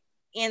 Pocket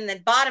in the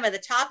bottom of the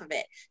top of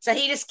it. So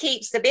he just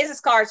keeps the business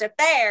cards up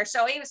there.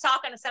 So he was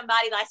talking to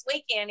somebody last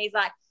weekend. He's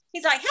like,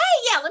 hey,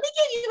 yeah, let me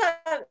give you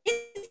a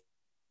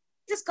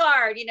business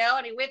card,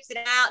 and he whips it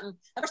out, and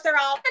of course they're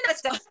all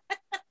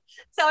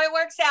so it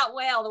works out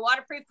well, the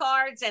waterproof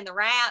cards and the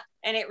wrap,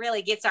 and it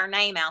really gets our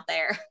name out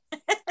there.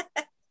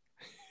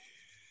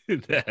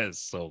 That is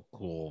so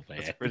cool, man.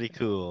 That's pretty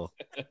cool.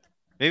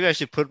 Maybe I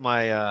should put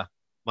my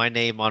my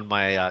name on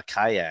my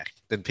kayak.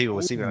 Then people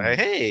will see me like,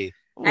 hey,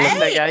 look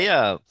that guy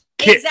up.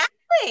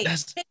 Exactly.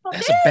 That's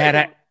a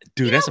bad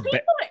dude. That's a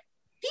bad.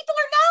 People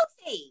are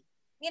nosy.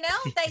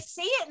 They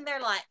see it and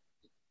they're like,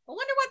 I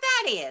wonder what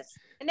that is.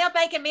 And they'll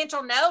make a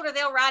mental note or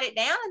they'll write it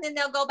down and then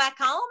they'll go back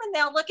home and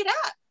they'll look it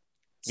up.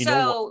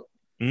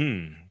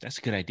 That's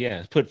a good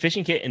idea. Put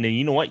fishing kit and then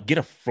you know what? Get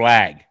a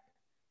flag.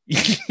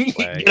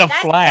 Get a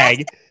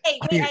flag.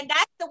 And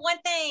that's the one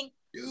thing.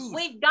 Dude.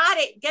 We've got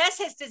it. Gus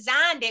has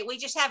designed it. We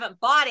just haven't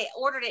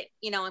ordered it,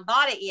 and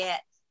bought it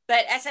yet.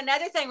 But that's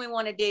another thing we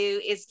want to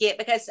do is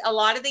because a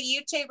lot of the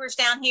YouTubers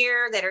down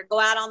here that go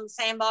out on the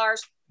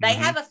sandbars, they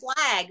have a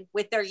flag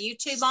with their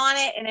YouTube on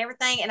it and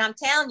everything. And I'm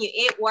telling you,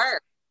 it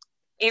works.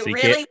 It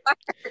really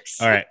works.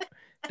 All right.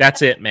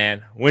 That's it,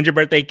 man. When's your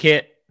birthday,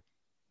 Kit?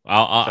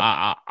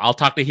 I'll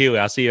talk to Huey.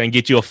 I'll see you and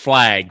get you a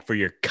flag for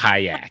your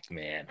kayak,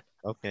 man.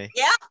 Okay.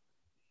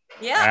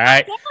 Yeah. All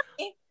right.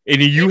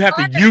 And you have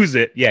to use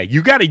it. Yeah,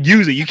 you got to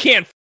use it. You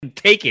can't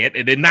take it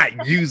and then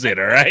not use it.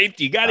 All right.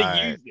 You got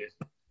to use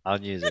it.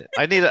 I'll use it.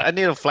 I need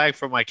a flag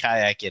for my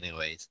kayak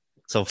anyways.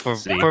 So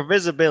for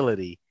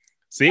visibility.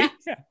 See?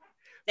 Yeah.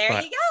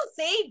 There you go.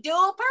 See,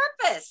 dual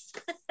purpose.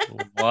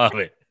 Love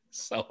it.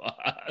 So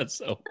much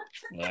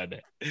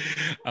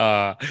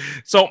fun.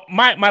 So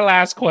my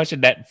last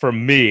question that for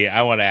me,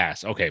 I want to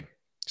ask. Okay.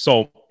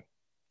 So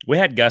we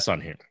had Gus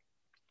on here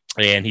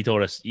and he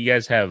told us you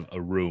guys have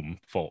a room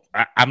full.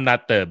 I'm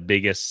not the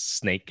biggest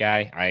snake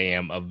guy. I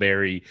am a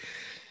very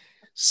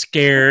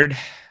scared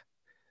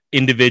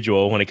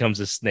individual when it comes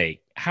to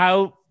snake.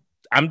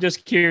 I'm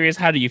just curious,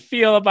 how do you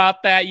feel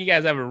about that? You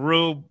guys have a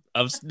room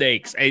of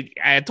snakes.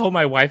 I told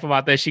my wife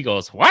about that. She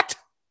goes, what?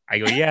 I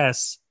go,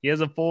 yes, he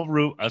has a full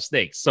room of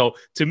snakes. So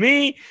to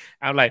me,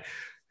 I'm like,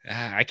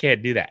 I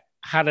can't do that.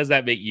 How does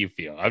that make you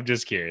feel? I'm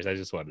just curious. I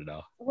just want to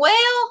know.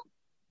 Well,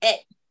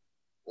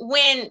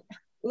 when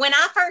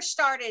I first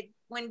started,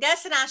 when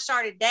Gus and I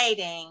started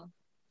dating,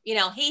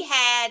 he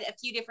had a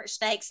few different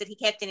snakes that he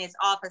kept in his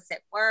office at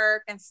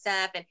work and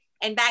stuff.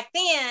 And back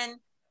then,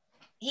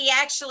 they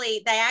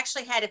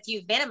actually had a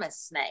few venomous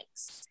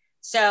snakes.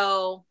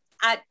 So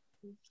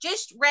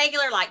just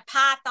regular like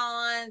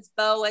pythons,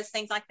 boas,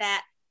 things like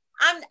that.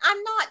 I'm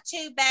not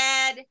too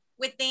bad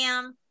with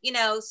them.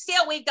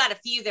 Still we've got a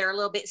few that are a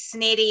little bit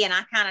snitty, and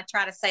I kind of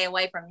try to stay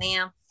away from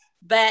them.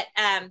 But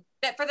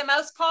for the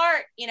most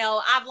part,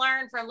 I've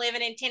learned from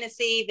living in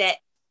Tennessee that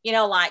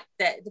like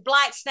the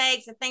black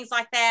snakes and things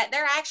like that,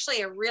 they're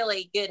actually a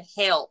really good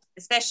help,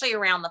 especially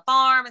around the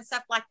farm and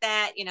stuff like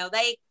that.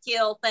 They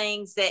kill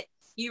things that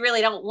you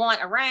really don't want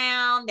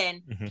around.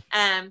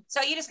 And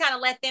so you just kind of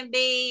let them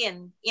be.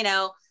 And,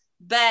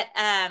 but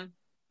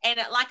and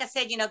like I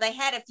said, they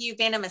had a few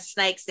venomous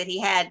snakes that he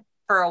had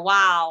for a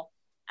while.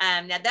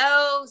 Now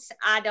those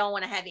I don't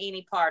want to have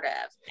any part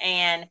of.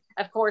 And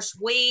of course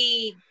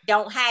we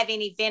don't have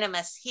any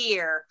venomous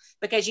here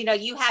because,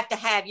 you have to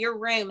have, your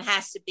room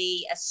has to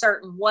be a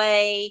certain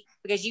way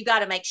because you got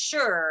to make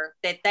sure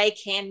that they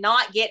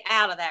cannot get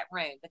out of that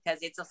room because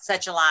it's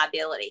such a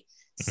liability.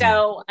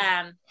 So,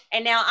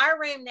 and now our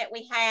room that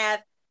we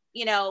have,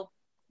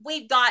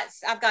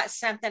 I've got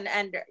something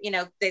under,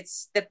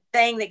 that's the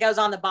thing that goes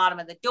on the bottom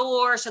of the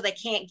door so they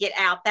can't get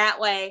out that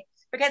way.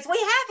 Because we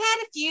have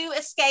had a few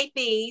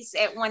escapees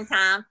at one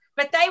time,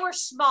 but they were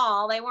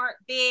small. They weren't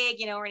big,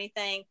 or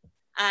anything.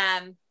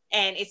 And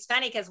it's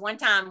funny because one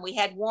time we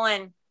had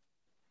one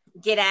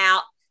get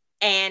out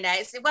and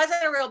it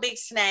wasn't a real big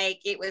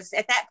snake. It was,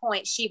 at that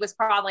point, she was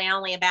probably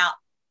only about,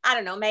 I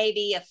don't know,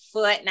 maybe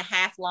 1.5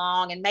 feet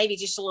long and maybe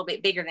just a little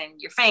bit bigger than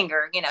your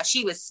finger.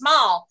 She was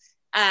small.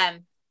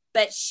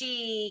 But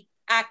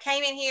I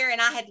came in here and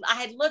I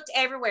had looked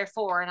everywhere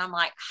for her and I'm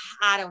like,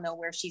 I don't know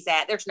where she's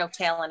at. There's no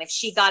telling. If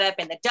she got up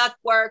in the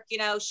ductwork,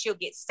 she'll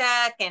get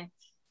stuck. And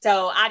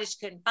so I just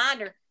couldn't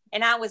find her.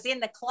 And I was in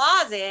the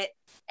closet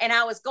and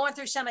I was going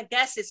through some of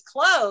Gus's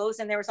clothes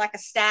and there was like a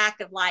stack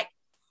of like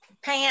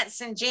pants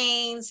and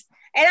jeans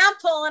and I'm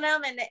pulling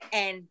them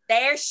and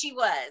there she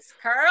was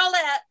curled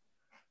up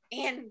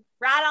and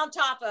right on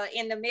top of,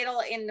 in the middle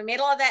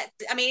of that.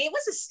 I mean, it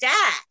was a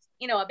stack.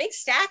 A big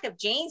stack of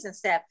jeans and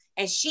stuff.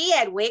 And she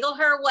had wiggled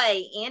her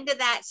way into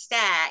that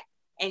stack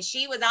and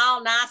she was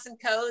all nice and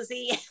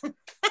cozy.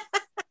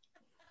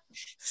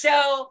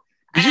 So.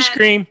 Did you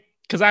scream?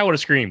 Because I would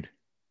have screamed.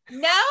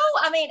 No,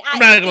 I mean. I'm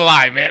not going to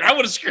lie, man. I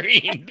would have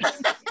screamed.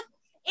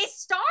 It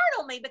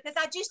startled me because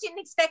I just didn't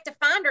expect to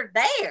find her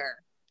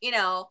there.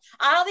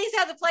 All these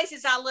other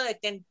places I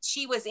looked and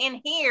she was in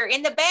here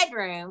in the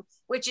bedroom,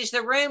 which is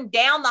the room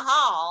down the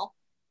hall.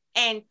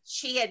 And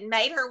she had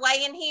made her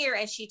way in here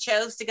and she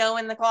chose to go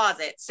in the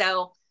closet.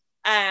 So,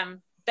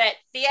 but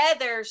the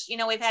others,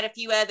 we've had a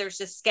few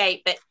others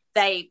escape, but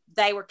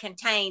they were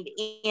contained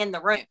in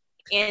the room,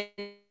 in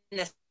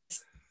the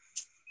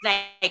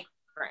snake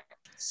room.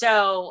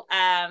 So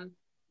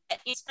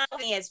it's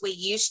not as we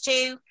used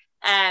to.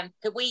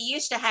 We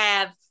used to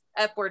have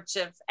upwards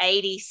of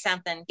 80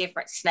 something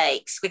different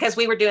snakes because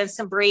we were doing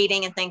some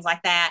breeding and things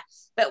like that.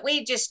 But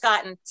we've just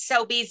gotten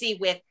so busy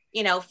with,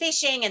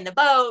 fishing and the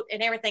boat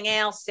and everything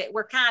else that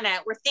we're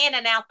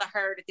thinning out the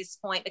herd at this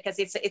point because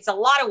it's a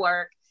lot of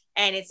work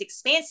and it's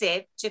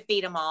expensive to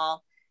feed them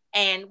all.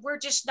 And we're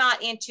just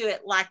not into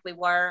it like we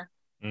were.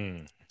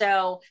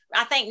 So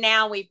I think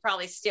now we've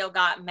probably still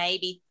got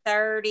maybe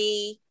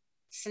 30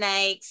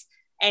 snakes.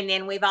 And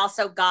then we've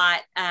also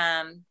got,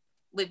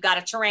 we've got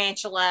a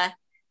tarantula.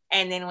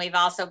 And then we've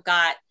also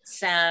got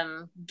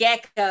some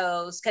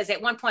geckos because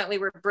at one point we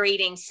were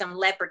breeding some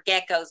leopard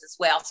geckos as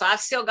well. So I've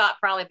still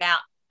got probably about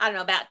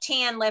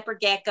 10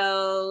 leopard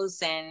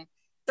geckos and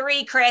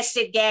 3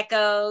 crested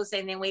geckos.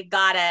 And then we've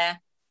got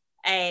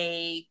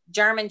a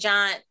German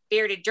giant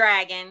bearded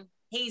dragon.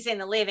 He's in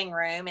the living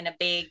room in a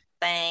big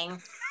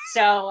thing.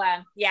 So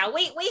we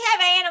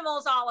have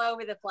animals all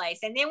over the place.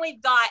 And then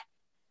we've got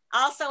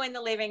also in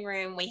the living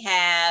room, we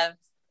have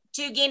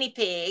 2 guinea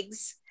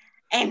pigs.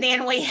 And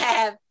then we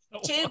have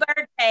 2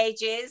 bird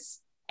cages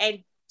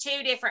and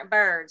 2 different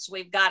birds.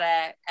 We've got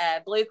a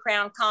blue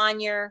crown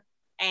conure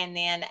and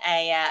then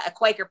a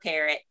Quaker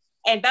parrot.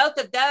 And both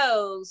of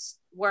those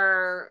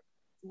were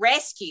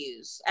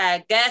rescues.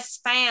 Gus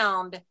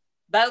found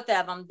both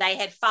of them. They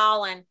had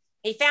fallen.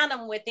 He found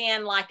them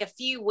within like a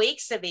few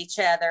weeks of each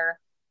other.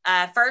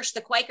 First,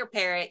 the Quaker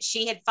parrot,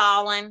 she had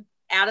fallen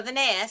out of the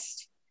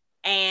nest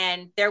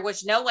and there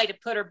was no way to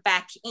put her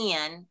back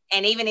in.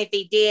 And even if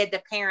he did,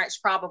 the parents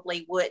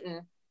probably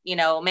wouldn't,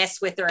 mess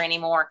with her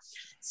anymore.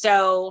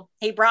 So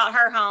he brought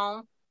her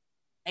home.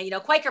 And,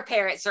 Quaker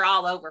parrots are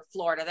all over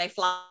Florida. They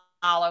fly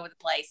all over the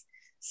place.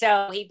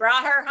 So he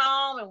brought her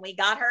home and we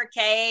got her a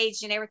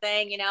cage and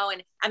everything,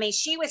 and I mean,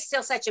 she was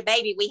still such a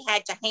baby. We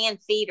had to hand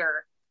feed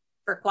her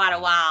for quite a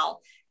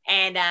while.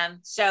 And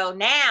so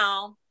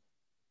now,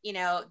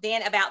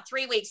 then about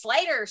 3 weeks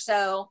later or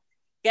so,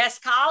 Gus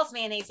calls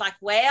me and he's like,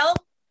 well,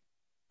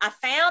 I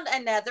found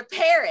another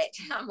parrot.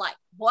 I'm like,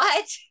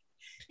 what?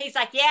 He's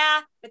like,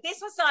 yeah, but this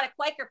one's not a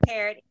Quaker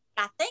parrot.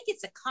 I think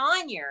it's a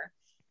conure.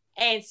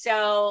 And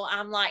so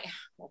I'm like,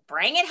 well,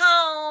 bring it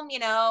home,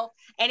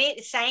 and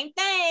same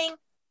thing.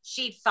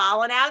 She'd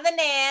fallen out of the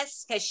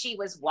nest because she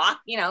was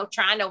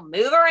trying to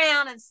move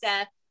around and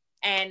stuff.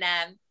 And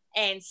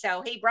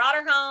so he brought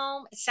her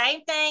home.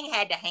 Same thing,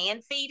 had to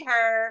hand feed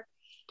her.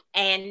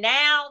 And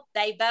now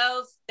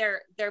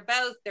they're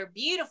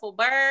beautiful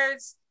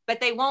birds, but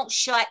they won't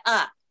shut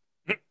up.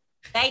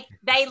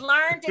 They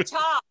learn to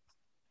talk.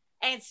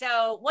 And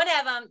so one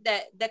of them,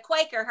 the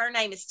Quaker, her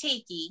name is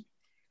Tiki.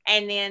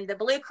 And then the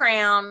blue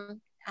crown,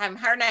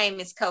 her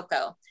name is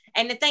Coco.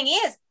 And the thing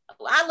is,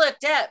 I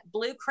looked up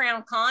blue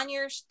crown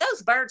conures.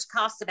 Those birds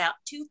cost about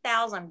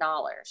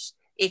 $2,000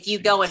 if you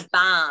go and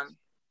buy them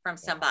from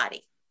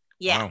somebody.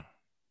 Yeah. Wow.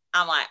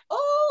 I'm like,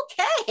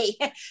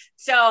 okay.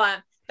 So,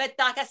 but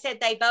like I said,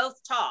 they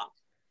both talk.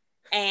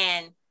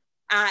 And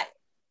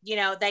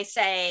they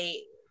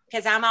say,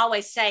 because I'm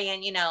always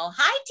saying,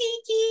 hi,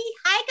 Tiki,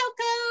 hi,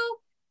 Coco.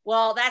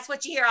 Well, that's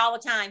what you hear all the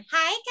time.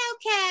 Hi,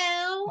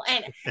 Coco.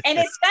 And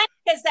it's funny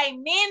because they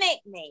mimic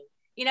me,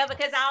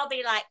 because I'll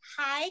be like,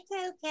 hi,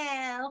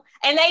 Coco.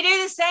 And they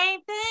do the same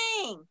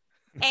thing.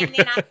 And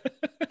then I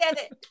said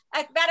that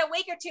about a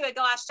week or two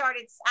ago, I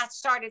started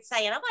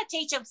saying, I'm going to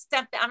teach them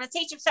something. I'm going to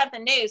teach them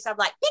something new. So I'm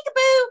like,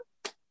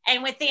 peekaboo.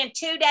 And within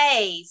 2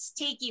 days,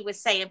 Tiki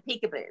was saying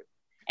peekaboo.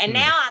 And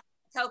now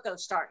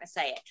Coco's starting to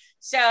say it.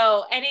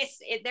 So, and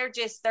they're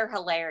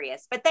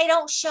hilarious, but they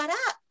don't shut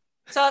up.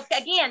 So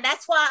again,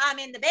 that's why I'm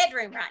in the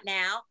bedroom right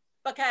now,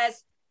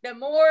 because the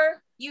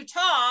more you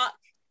talk,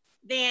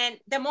 then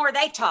the more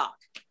they talk.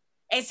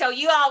 And so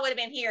you all would have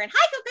been hearing,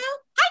 hi, Coco,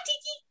 hi,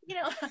 Tiki,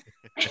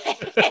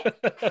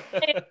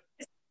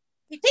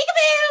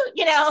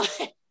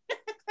 peekaboo,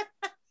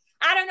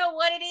 I don't know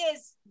what it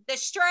is. The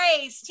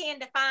strays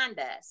tend to find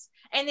us.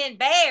 And then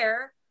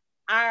Bear,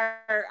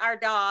 our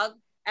dog,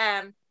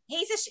 he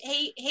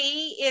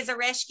is a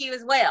rescue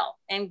as well.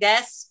 And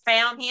Gus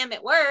found him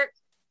at work.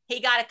 He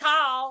got a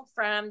call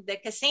from the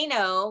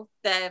casino,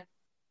 the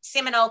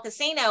Seminole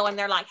Casino, and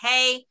they're like,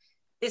 hey,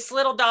 this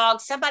little dog,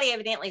 somebody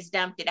evidently has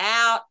dumped it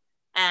out.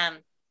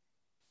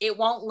 It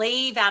won't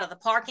leave out of the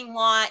parking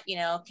lot.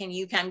 Can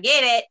you come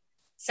get it?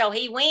 So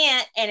he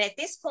went. And at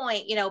this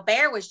point,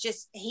 Bear was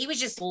just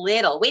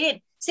little. We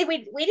didn't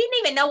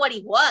even know what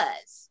he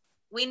was.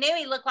 We knew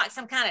he looked like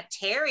some kind of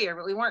terrier,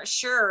 but we weren't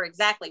sure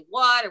exactly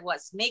what or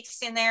what's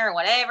mixed in there or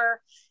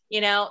whatever,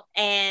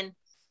 and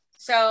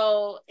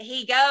so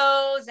he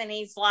goes and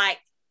he's like,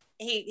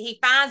 he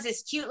finds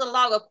this cute little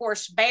dog. Of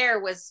course, Bear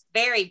was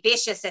very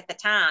vicious at the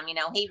time.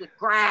 He would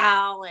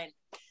growl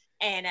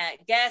and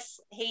Gus,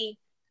 he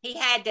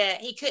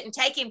couldn't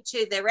take him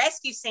to the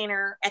rescue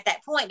center at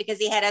that point because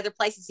he had other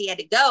places he had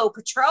to go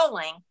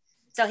patrolling.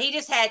 So he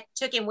just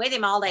took him with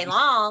him all day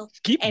long.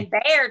 And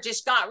Bear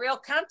just got real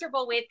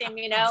comfortable with him,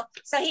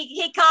 So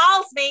he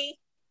calls me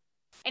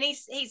and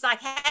he's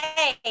like,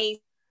 hey,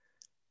 he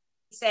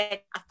said,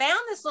 I found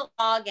this little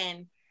dog.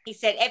 And he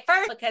said, at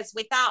first, because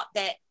we thought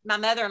that my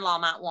mother-in-law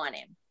might want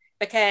him,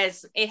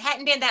 because it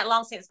hadn't been that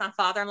long since my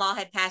father-in-law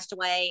had passed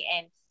away.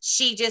 And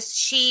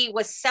she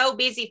was so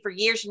busy for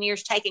years and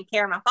years taking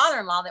care of my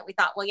father-in-law that we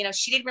thought, well,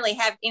 she didn't really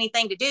have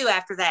anything to do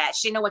after that.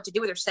 She didn't know what to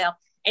do with herself.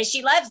 And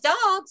she loves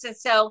dogs. And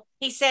so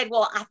he said,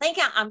 well, I think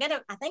I'm going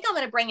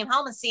to bring him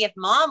home and see if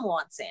mom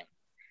wants him.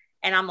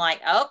 And I'm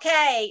like,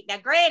 okay. Now,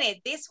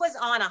 granted, this was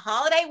on a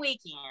holiday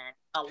weekend,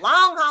 a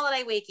long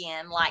holiday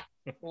weekend, like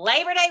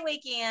Labor Day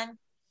weekend.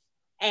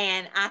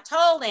 And I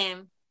told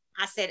him,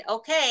 I said,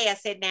 okay. I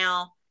said,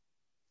 now,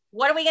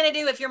 what are we going to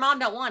do if your mom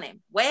don't want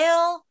him?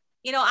 Well,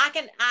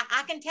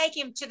 I can take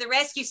him to the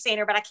rescue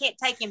center, but I can't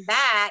take him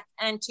back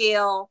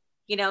until,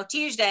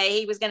 Tuesday.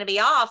 He was going to be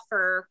off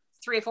for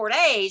 3 or 4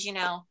 days,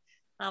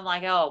 I'm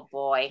like, oh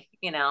boy,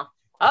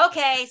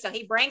 okay. So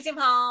he brings him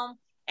home.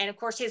 And of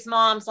course his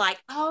mom's like,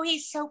 oh,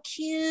 he's so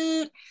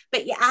cute,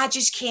 but yeah, I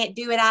just can't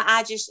do it.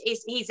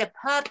 He's a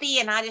puppy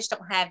and I just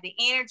don't have the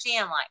energy.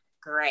 I'm like,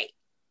 great.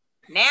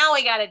 Now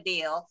we got to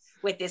deal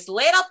with this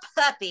little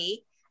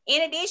puppy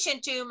in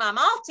addition to my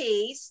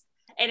Maltese.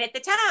 And at the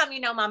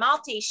time, my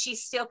Maltese, she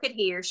still could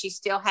hear. She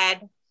still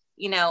had,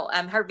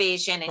 her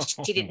vision, and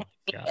she didn't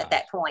have at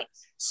that point.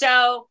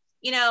 So,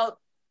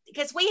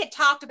 because we had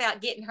talked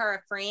about getting her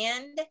a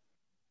friend,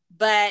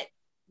 but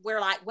we're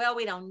like, well,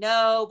 we don't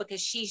know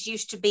because she's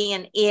used to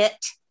being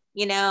it,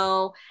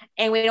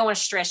 and we don't want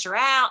to stress her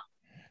out.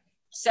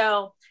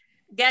 So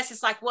Gus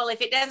is like, well,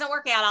 if it doesn't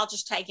work out, I'll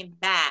just take him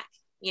back,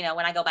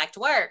 when I go back to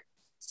work.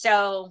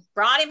 So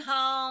brought him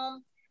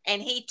home,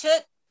 and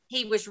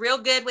he was real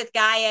good with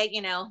Gaia.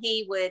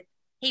 He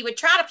would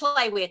try to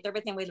play with her,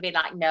 but then we'd be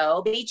like,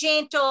 no, be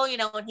gentle,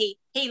 and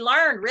he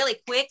learned really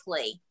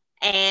quickly.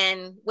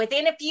 And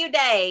within a few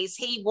days,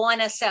 he won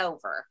us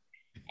over.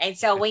 And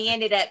so we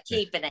ended up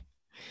keeping it.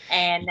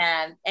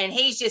 And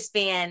he's just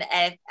been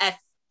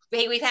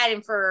we've had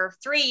him for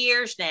 3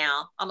 years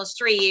now, almost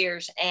 3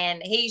 years.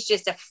 And he's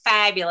just a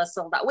fabulous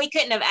little dog. We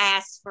couldn't have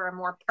asked for a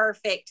more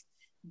perfect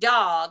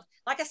dog.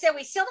 Like I said,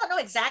 we still don't know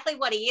exactly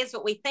what he is,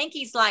 but we think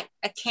he's like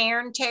a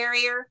Cairn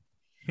Terrier.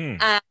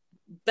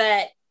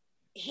 But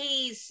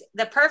he's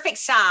the perfect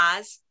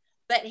size,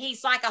 but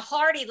he's like a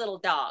hardy little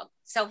dog.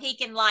 So he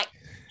can like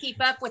keep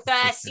up with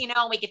us, and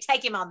we could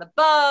take him on the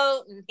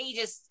boat, and he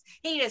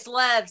just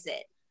loves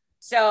it.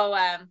 So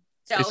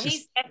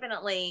he's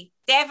definitely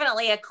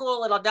a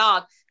cool little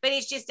dog, but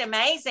it's just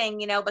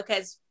amazing,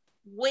 because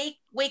we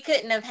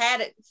couldn't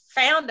have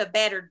found a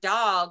better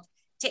dog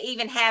to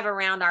even have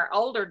around our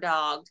older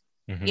dog,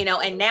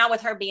 and now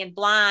with her being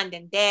blind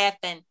and deaf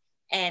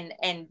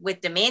and with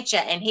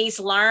dementia, and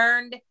he's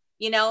learned,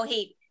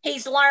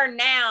 he's learned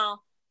now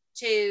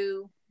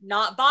to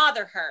not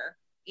bother her,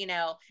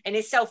 and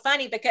it's so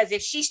funny because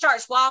if she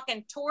starts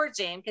walking towards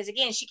him, because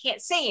again, she can't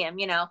see him,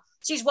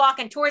 she's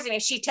walking towards him.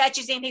 If she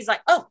touches him, he's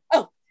like, oh,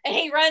 and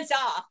he runs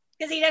off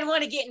because he doesn't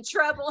want to get in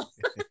trouble.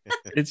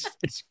 It's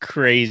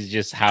crazy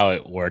just how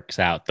it works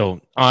out,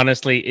 though.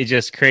 Honestly, it's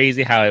just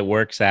crazy how it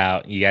works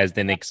out. You guys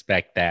didn't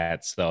expect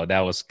that. So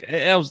that was,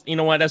 you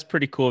know what? That's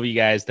pretty cool of you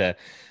guys to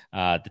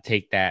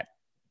take that,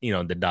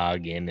 the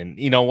dog in, and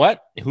you know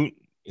what? Who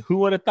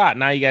would have thought?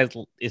 Now you guys,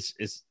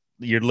 it's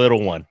your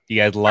little one.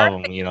 You guys love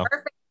him,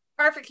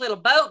 Perfect little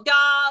boat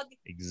dog.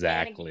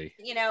 Exactly.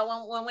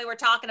 And, when we were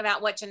talking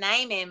about what to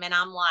name him, and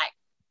I'm like,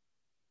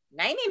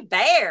 name him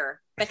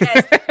Bear,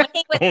 because when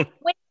he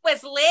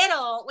was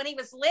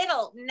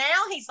little,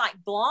 now he's like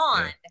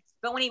blonde,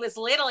 but when he was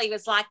little, he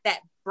was like that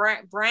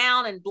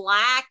brown and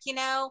black,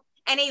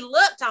 and he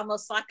looked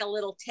almost like a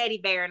little teddy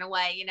bear in a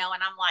way, and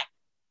I'm like,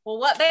 well,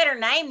 what better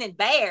name than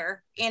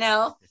Bear,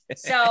 So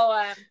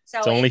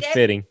it's only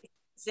fitting.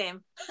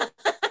 Him.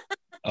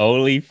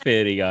 Only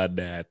fitting on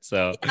that.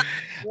 So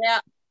yeah.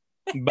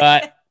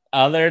 But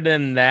other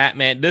than that,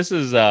 man, this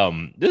has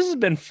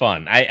been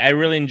fun. I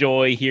really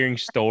enjoy hearing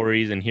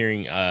stories and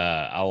hearing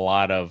a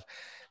lot of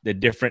the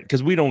different,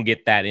 because we don't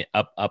get that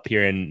up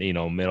here in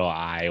middle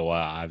Iowa,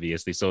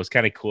 obviously. So it's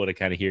kind of cool to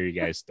kind of hear you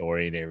guys'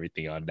 story and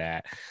everything on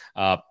that.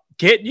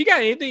 Kit, you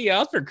got anything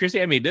else for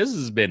Chrissy? I mean, this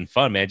has been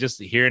fun, man.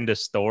 Just hearing the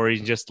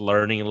stories, just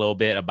learning a little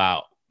bit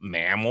about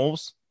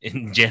mammals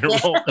in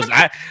general,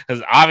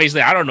 because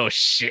obviously I don't know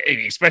shit,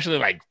 especially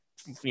like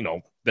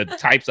the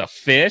types of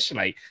fish.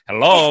 Like,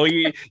 hello,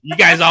 you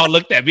guys all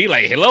looked at me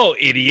like, hello,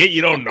 idiot,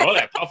 you don't know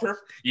that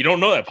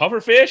puffer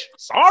fish?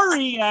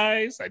 Sorry,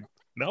 guys.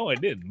 No, I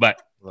didn't.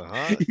 But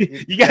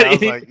you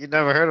got like, you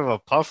never heard of a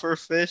puffer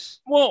fish?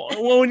 Well,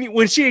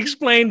 when she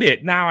explained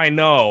it, now I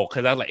know,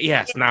 because I was like,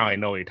 yes, now I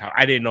know what you're talking.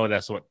 I didn't know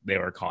that's what they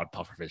were called,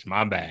 puffer fish.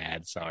 My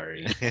bad.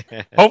 Sorry.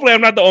 Hopefully,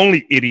 I'm not the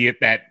only idiot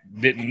that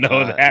didn't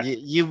know that.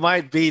 You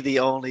might be the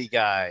only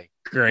guy.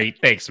 Great,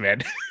 thanks,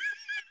 man.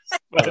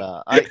 But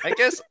I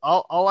guess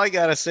all I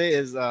gotta say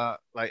is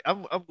like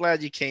I'm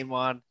glad you came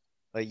on.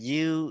 Like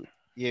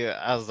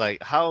I was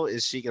like, how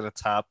is she gonna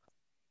top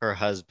her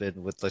husband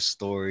with the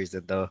stories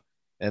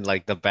and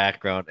like the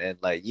background, and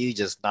like you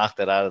just knocked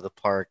it out of the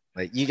park.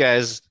 Like you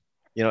guys,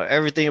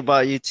 everything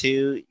about you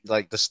too,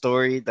 like the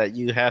story that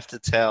you have to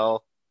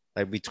tell,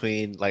 like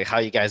between like how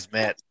you guys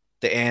met,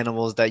 the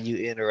animals that you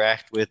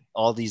interact with,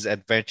 all these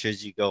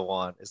adventures you go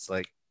on. It's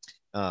like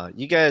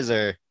you guys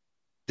are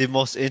the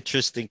most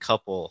interesting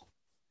couple.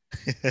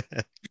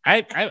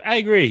 I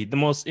agree. The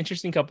most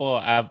interesting couple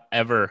I've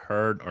ever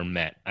heard or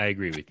met. I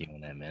agree with you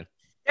on that, man.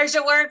 There's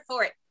a word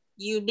for it.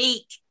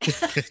 Unique.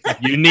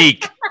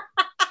 Unique.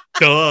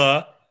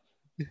 Duh.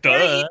 You're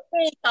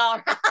unique,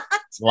 all right.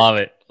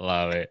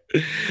 Love it.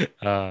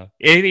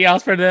 Anything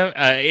else for them?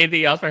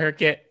 Anything else for her,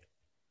 Kit?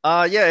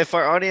 Yeah, if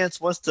our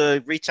audience wants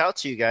to reach out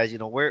to you guys,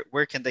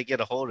 where can they get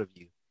a hold of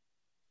you?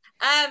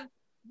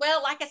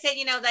 Well, like I said,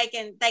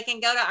 they can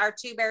go to our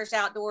Two Bears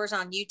Outdoors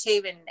on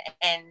YouTube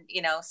and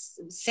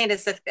send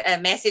us a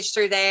message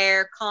through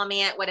there,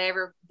 comment,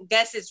 whatever.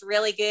 Gus is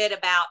really good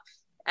about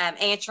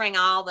answering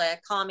all the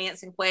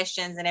comments and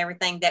questions and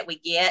everything that we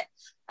get.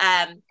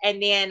 And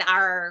then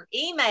our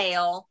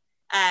email,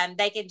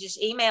 they can just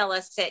email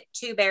us at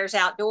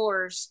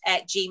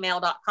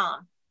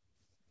twobearsoutdoors@gmail.com.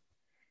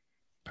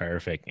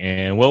 Perfect.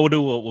 And what we'll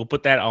do, we'll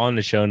put that on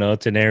the show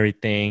notes and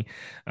everything.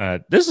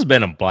 This has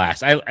been a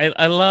blast.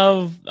 I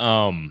love,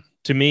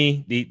 to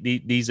me,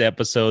 these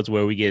episodes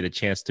where we get a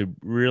chance to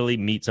really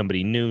meet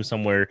somebody new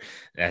somewhere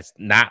that's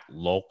not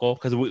local,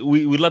 because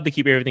we love to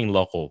keep everything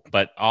local,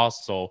 but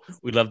also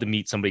we love to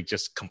meet somebody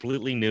just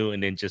completely new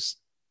and then just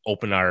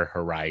open our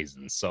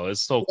horizons. So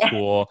it's so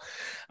cool.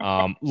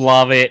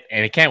 Love it.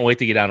 And I can't wait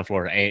to get down to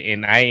Florida.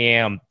 And I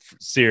am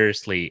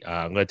seriously,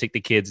 I'm going to take the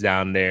kids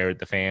down there with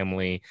the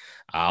family.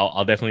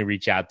 I'll definitely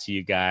reach out to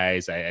you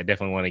guys. I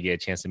definitely want to get a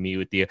chance to meet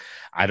with you.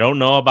 I don't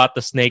know about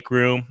the snake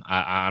room.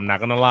 I'm not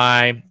going to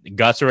lie.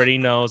 Gus already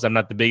knows I'm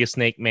not the biggest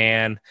snake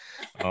man.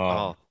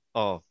 Oh.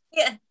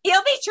 Yeah,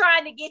 he'll be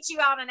trying to get you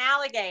on an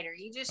alligator.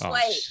 You just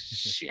wait.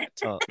 Shit.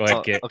 Go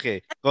ahead, Kit.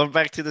 Okay, going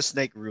back to the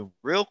snake room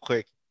real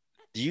quick.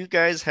 Do you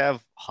guys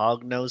have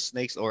hognose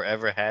snakes or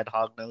ever had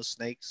hognose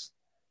snakes?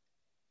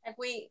 Have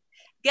we?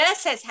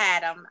 Gus has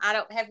had them.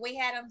 Have we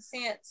had them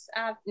since?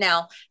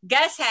 No,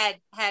 Gus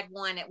had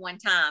one at one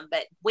time,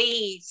 but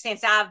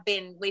since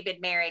we've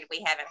been married,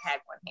 we haven't had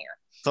one here.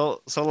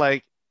 So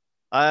like,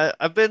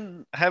 I've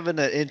been having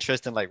an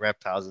interest in like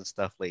reptiles and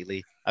stuff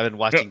lately. I've been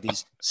watching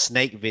these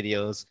snake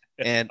videos,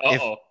 and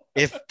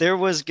if there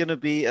was gonna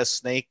be a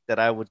snake that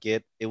I would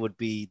get, it would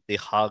be the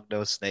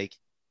hognose snake.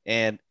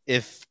 And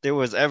if there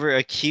was ever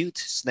a cute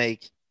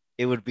snake,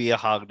 it would be a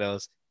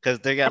hognose, because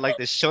they got like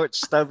this short,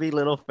 stubby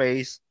little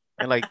face,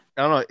 and like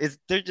I don't know,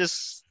 they're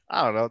just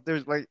I don't know.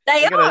 There's like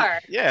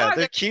they're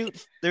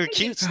cute. They're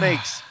cute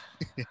snakes.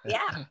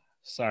 Yeah.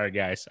 Sorry,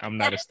 guys. I'm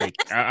not a snake.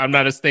 I'm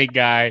not a snake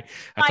guy.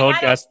 I told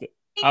Gus.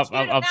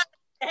 I'm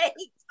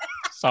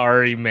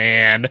sorry,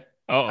 man.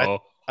 I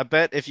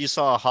bet if you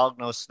saw a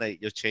hognose snake,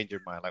 you'll change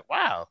your mind. Like,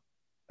 wow,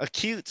 a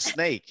cute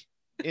snake.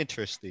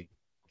 Interesting.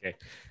 Okay.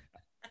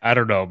 I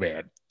don't know,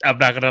 man. I'm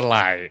not gonna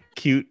lie.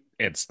 Cute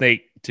and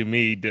snake to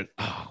me.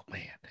 Oh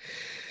man.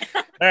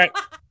 All right.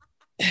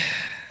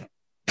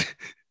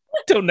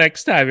 Till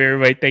next time,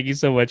 everybody. Thank you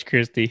so much,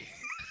 Christy.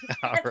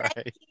 All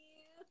right.